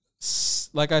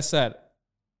 Like I said,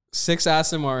 6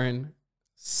 Aston Martin,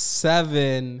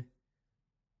 7...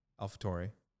 AlphaTauri.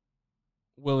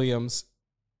 Williams,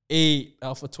 8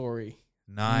 AlphaTauri,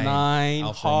 9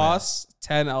 Haas,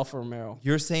 10 Alfa Romeo.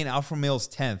 You're saying Alfa Romeo's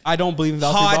 10th. I don't believe in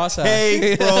Valtteri Bottas. Hot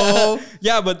take, bro.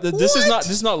 Yeah, but this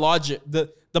is not logic.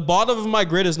 The bottom of my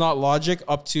grid is not logic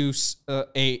up to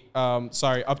 8. Up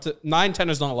to 9, 10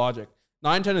 is not logic.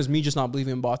 9, 10 is me just not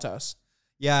believing in Bottas.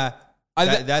 Yeah,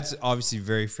 that's obviously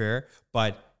very fair,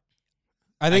 but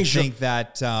I think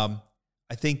that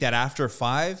after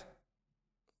 5.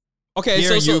 Okay,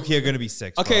 Pierre and Yuki are going to be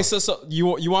 6. Okay, bro. so you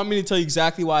want me to tell you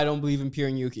exactly why I don't believe in Pierre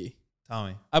and Yuki? Tell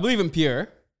me. I believe in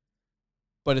Pierre,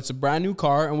 but it's a brand new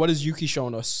car, and what has Yuki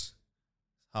shown us?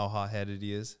 How hot-headed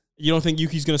he is. You don't think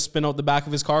Yuki's going to spin out the back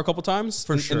of his car a couple times?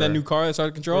 For sure. In that new car that's out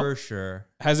of control? For sure.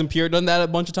 Hasn't Pierre done that a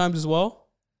bunch of times as well?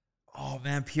 Oh,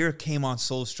 man, Pierre came on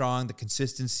so strong, the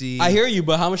consistency. I hear you,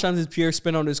 but how much times did Pierre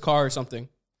spin out his car or something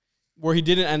where he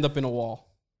didn't end up in a wall?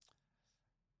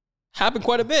 Happened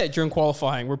quite a bit during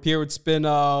qualifying where Pierre would spin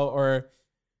or,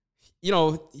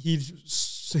 he'd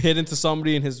hit into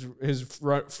somebody and his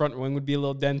front wing would be a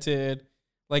little dented.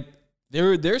 Like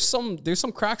there's some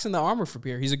cracks in the armor for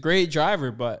Pierre. He's a great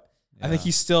driver, but yeah. I think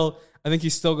he's still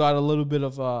got a little bit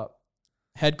of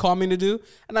head calming to do.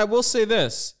 And I will say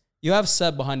this. You have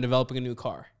Seb behind developing a new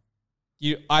car.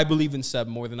 I believe in Seb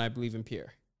more than I believe in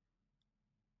Pierre.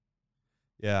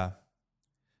 Yeah.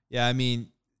 Yeah, I mean,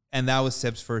 and that was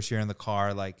Seb's first year in the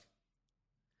car. Like,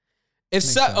 If Makes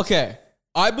Seb, sense. okay,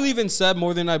 I believe in Seb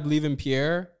more than I believe in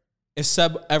Pierre. If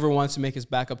Seb ever wants to make his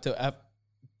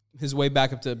way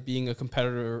back up to being a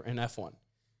competitor in F1,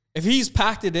 if he's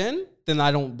packed it in, then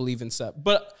I don't believe in Seb.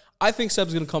 But I think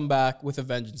Seb's gonna come back with a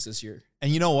vengeance this year.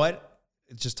 and you know what?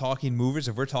 Just talking movers,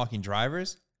 if we're talking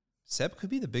drivers, Seb could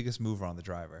be the biggest mover on the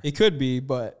driver. It could be,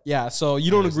 but yeah. So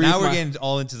you don't agree? Now with we're my, getting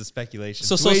all into the speculation.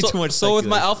 so Way too much so with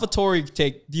my speculation. AlphaTauri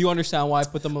take, do you understand why I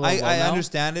put them a little low I now?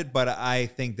 understand it, but I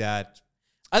think that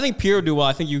Pierre will do well.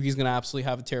 I think Yuki's gonna absolutely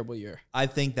have a terrible year.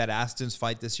 Aston's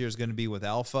fight this year is going to be with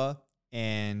Alpha,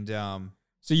 and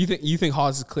So you think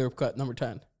Haas is clear cut number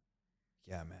 10?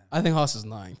 yeah, man, I think Haas is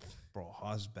 9th. bro,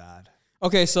 Haas is bad.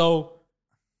 Okay, so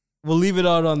we'll leave it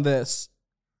out on this.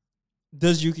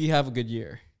 Does Yuki have a good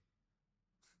year?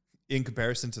 In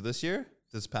comparison to this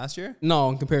past year, No,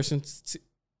 in comparison to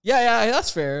yeah,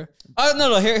 that's fair.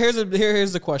 No. Here's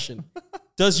the question: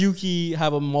 does Yuki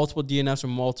have a multiple DNFs or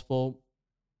multiple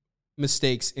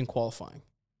mistakes in qualifying?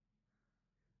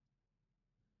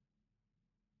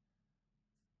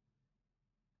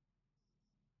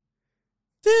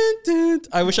 Dun, dun.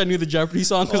 I wish I knew the Jeopardy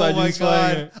song because I just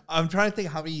playing it. I'm trying to think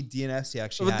how many DNFs he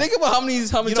actually But had. think about how many You know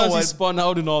times he what? spun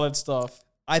out and all that stuff.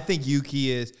 I think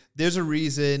Yuki is. There's a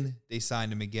reason they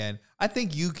signed him again. I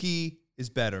think Yuki is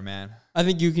better, man. I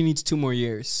think Yuki needs 2 more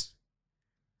years.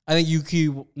 I think Yuki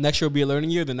next year will be a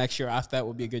learning year. The next year after that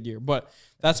will be a good year. But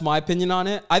that's my opinion on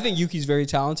it. I think Yuki's very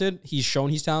talented. He's shown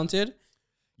he's talented.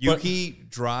 Yuki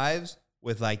drives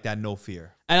with like that no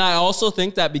fear. And I also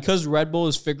think that because Red Bull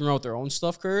is figuring out their own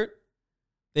stuff, Kurt,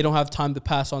 they don't have time to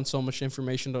pass on so much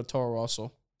information to Toro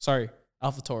Rosso. Sorry,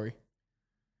 AlphaTauri.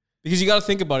 Because you got to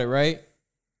think about it, right?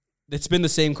 It's been the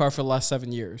same car for the last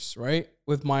 7 years, right?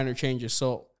 With minor changes.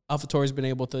 So AlphaTauri's been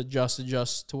able to adjust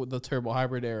to the turbo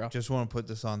hybrid era. Just want to put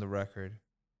this on the record.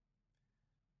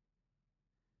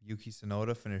 Yuki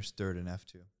Tsunoda finished 3rd in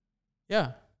F2.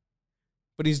 Yeah.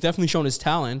 But he's definitely shown his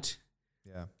talent.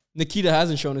 Yeah. Nikita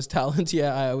hasn't shown his talent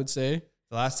yet, I would say.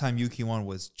 The last time Yuki won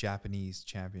was Japanese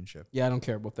championship. Yeah, I don't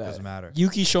care about that. Doesn't matter.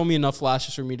 Yuki showed me enough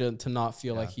flashes for me to not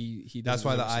feel like he That's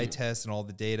why the deserves eye it. test and all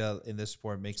the data in this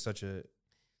sport makes such a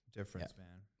difference, man.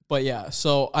 But yeah,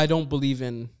 so I don't believe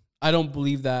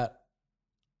that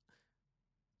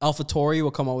AlphaTauri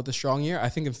will come out with a strong year. I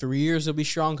think in 3 years they'll be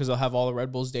strong because they'll have all the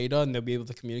Red Bull's data and they'll be able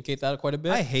to communicate that quite a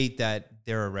bit. I hate that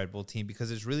they're a Red Bull team because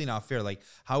it's really not fair. Like,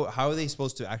 how are they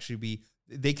supposed to actually be?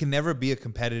 They can never be a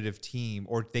competitive team,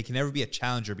 or they can never be a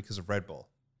challenger because of Red Bull.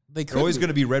 They're They're always going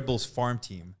to be Red Bull's farm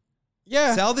team.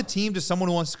 yeah, Sell the team to someone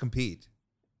who wants to compete.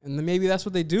 and then maybe that's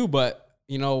what they do. But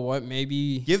you know what?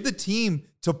 Maybe Give the team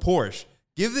to Porsche.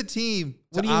 Give the team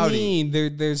to what do you Audi. mean?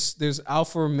 There's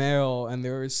Alfa Romeo and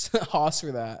there's Haas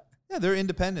for that. Yeah, they're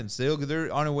independents. They're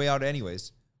on their way out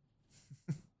anyways.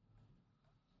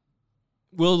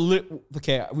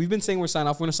 Okay, we've been saying we're signing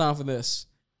off. We're going to sign off with this.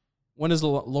 When does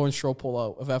Lawrence Stroll pull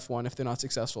out of F1 if they're not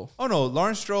successful? Oh no,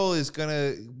 Lawrence Stroll is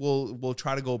will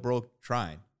try to go broke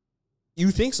trying. You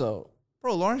think so?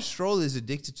 Bro, Lawrence Stroll is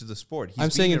addicted to the sport. He's I'm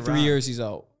saying in been 3 around. years he's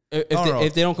out. If No.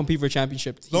 they don't compete for a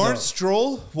championship, he's Lawrence out.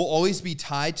 Stroll will always be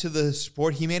tied to the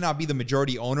sport. He may not be the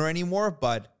majority owner anymore,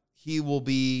 but he will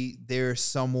be there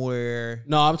somewhere.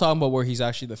 No, I'm talking about where he's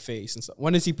actually the face and stuff.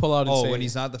 When does he pull out and say? When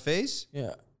he's not the face?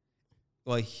 Yeah.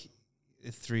 Like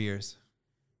 3 years.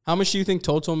 How much do you think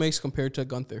Toto makes compared to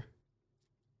Gunther?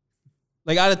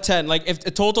 Like out of 10, like if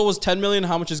Toto was 10 million,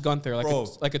 how much is Gunther? Like Bro,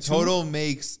 like a two?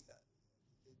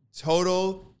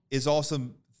 Toto is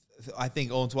also, I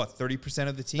think, owns what, 30%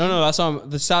 of the team? No, that's on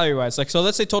the salary wise. Like, so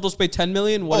let's say Toto's paid 10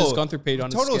 million. What is Gunther paid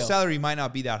on his Total scale? salary might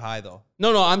not be that high though.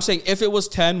 No, I'm saying if it was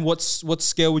 10, what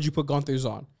scale would you put Gunther's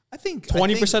on? I think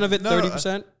 20% of it,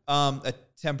 30%? At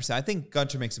 10%. I think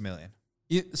Gunter makes $1 million.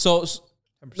 So 10%.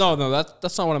 no,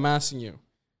 that's not what I'm asking you.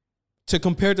 To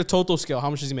compare to Toto scale, how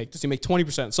much does he make? Does he make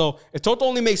 20%? So if Toto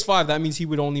only makes 5, that means he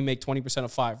would only make 20%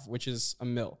 of 5, which is $1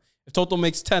 million. If Toto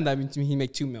makes 10, that means he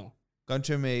make $2 million.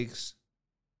 Gunter makes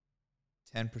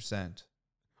 10%.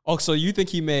 Oh, so you think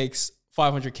he makes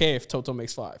 $500K if Toto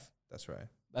makes 5? That's right.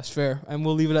 That's fair, and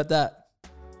we'll leave it at that.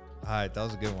 All right, that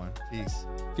was a good one. Peace.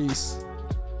 Peace.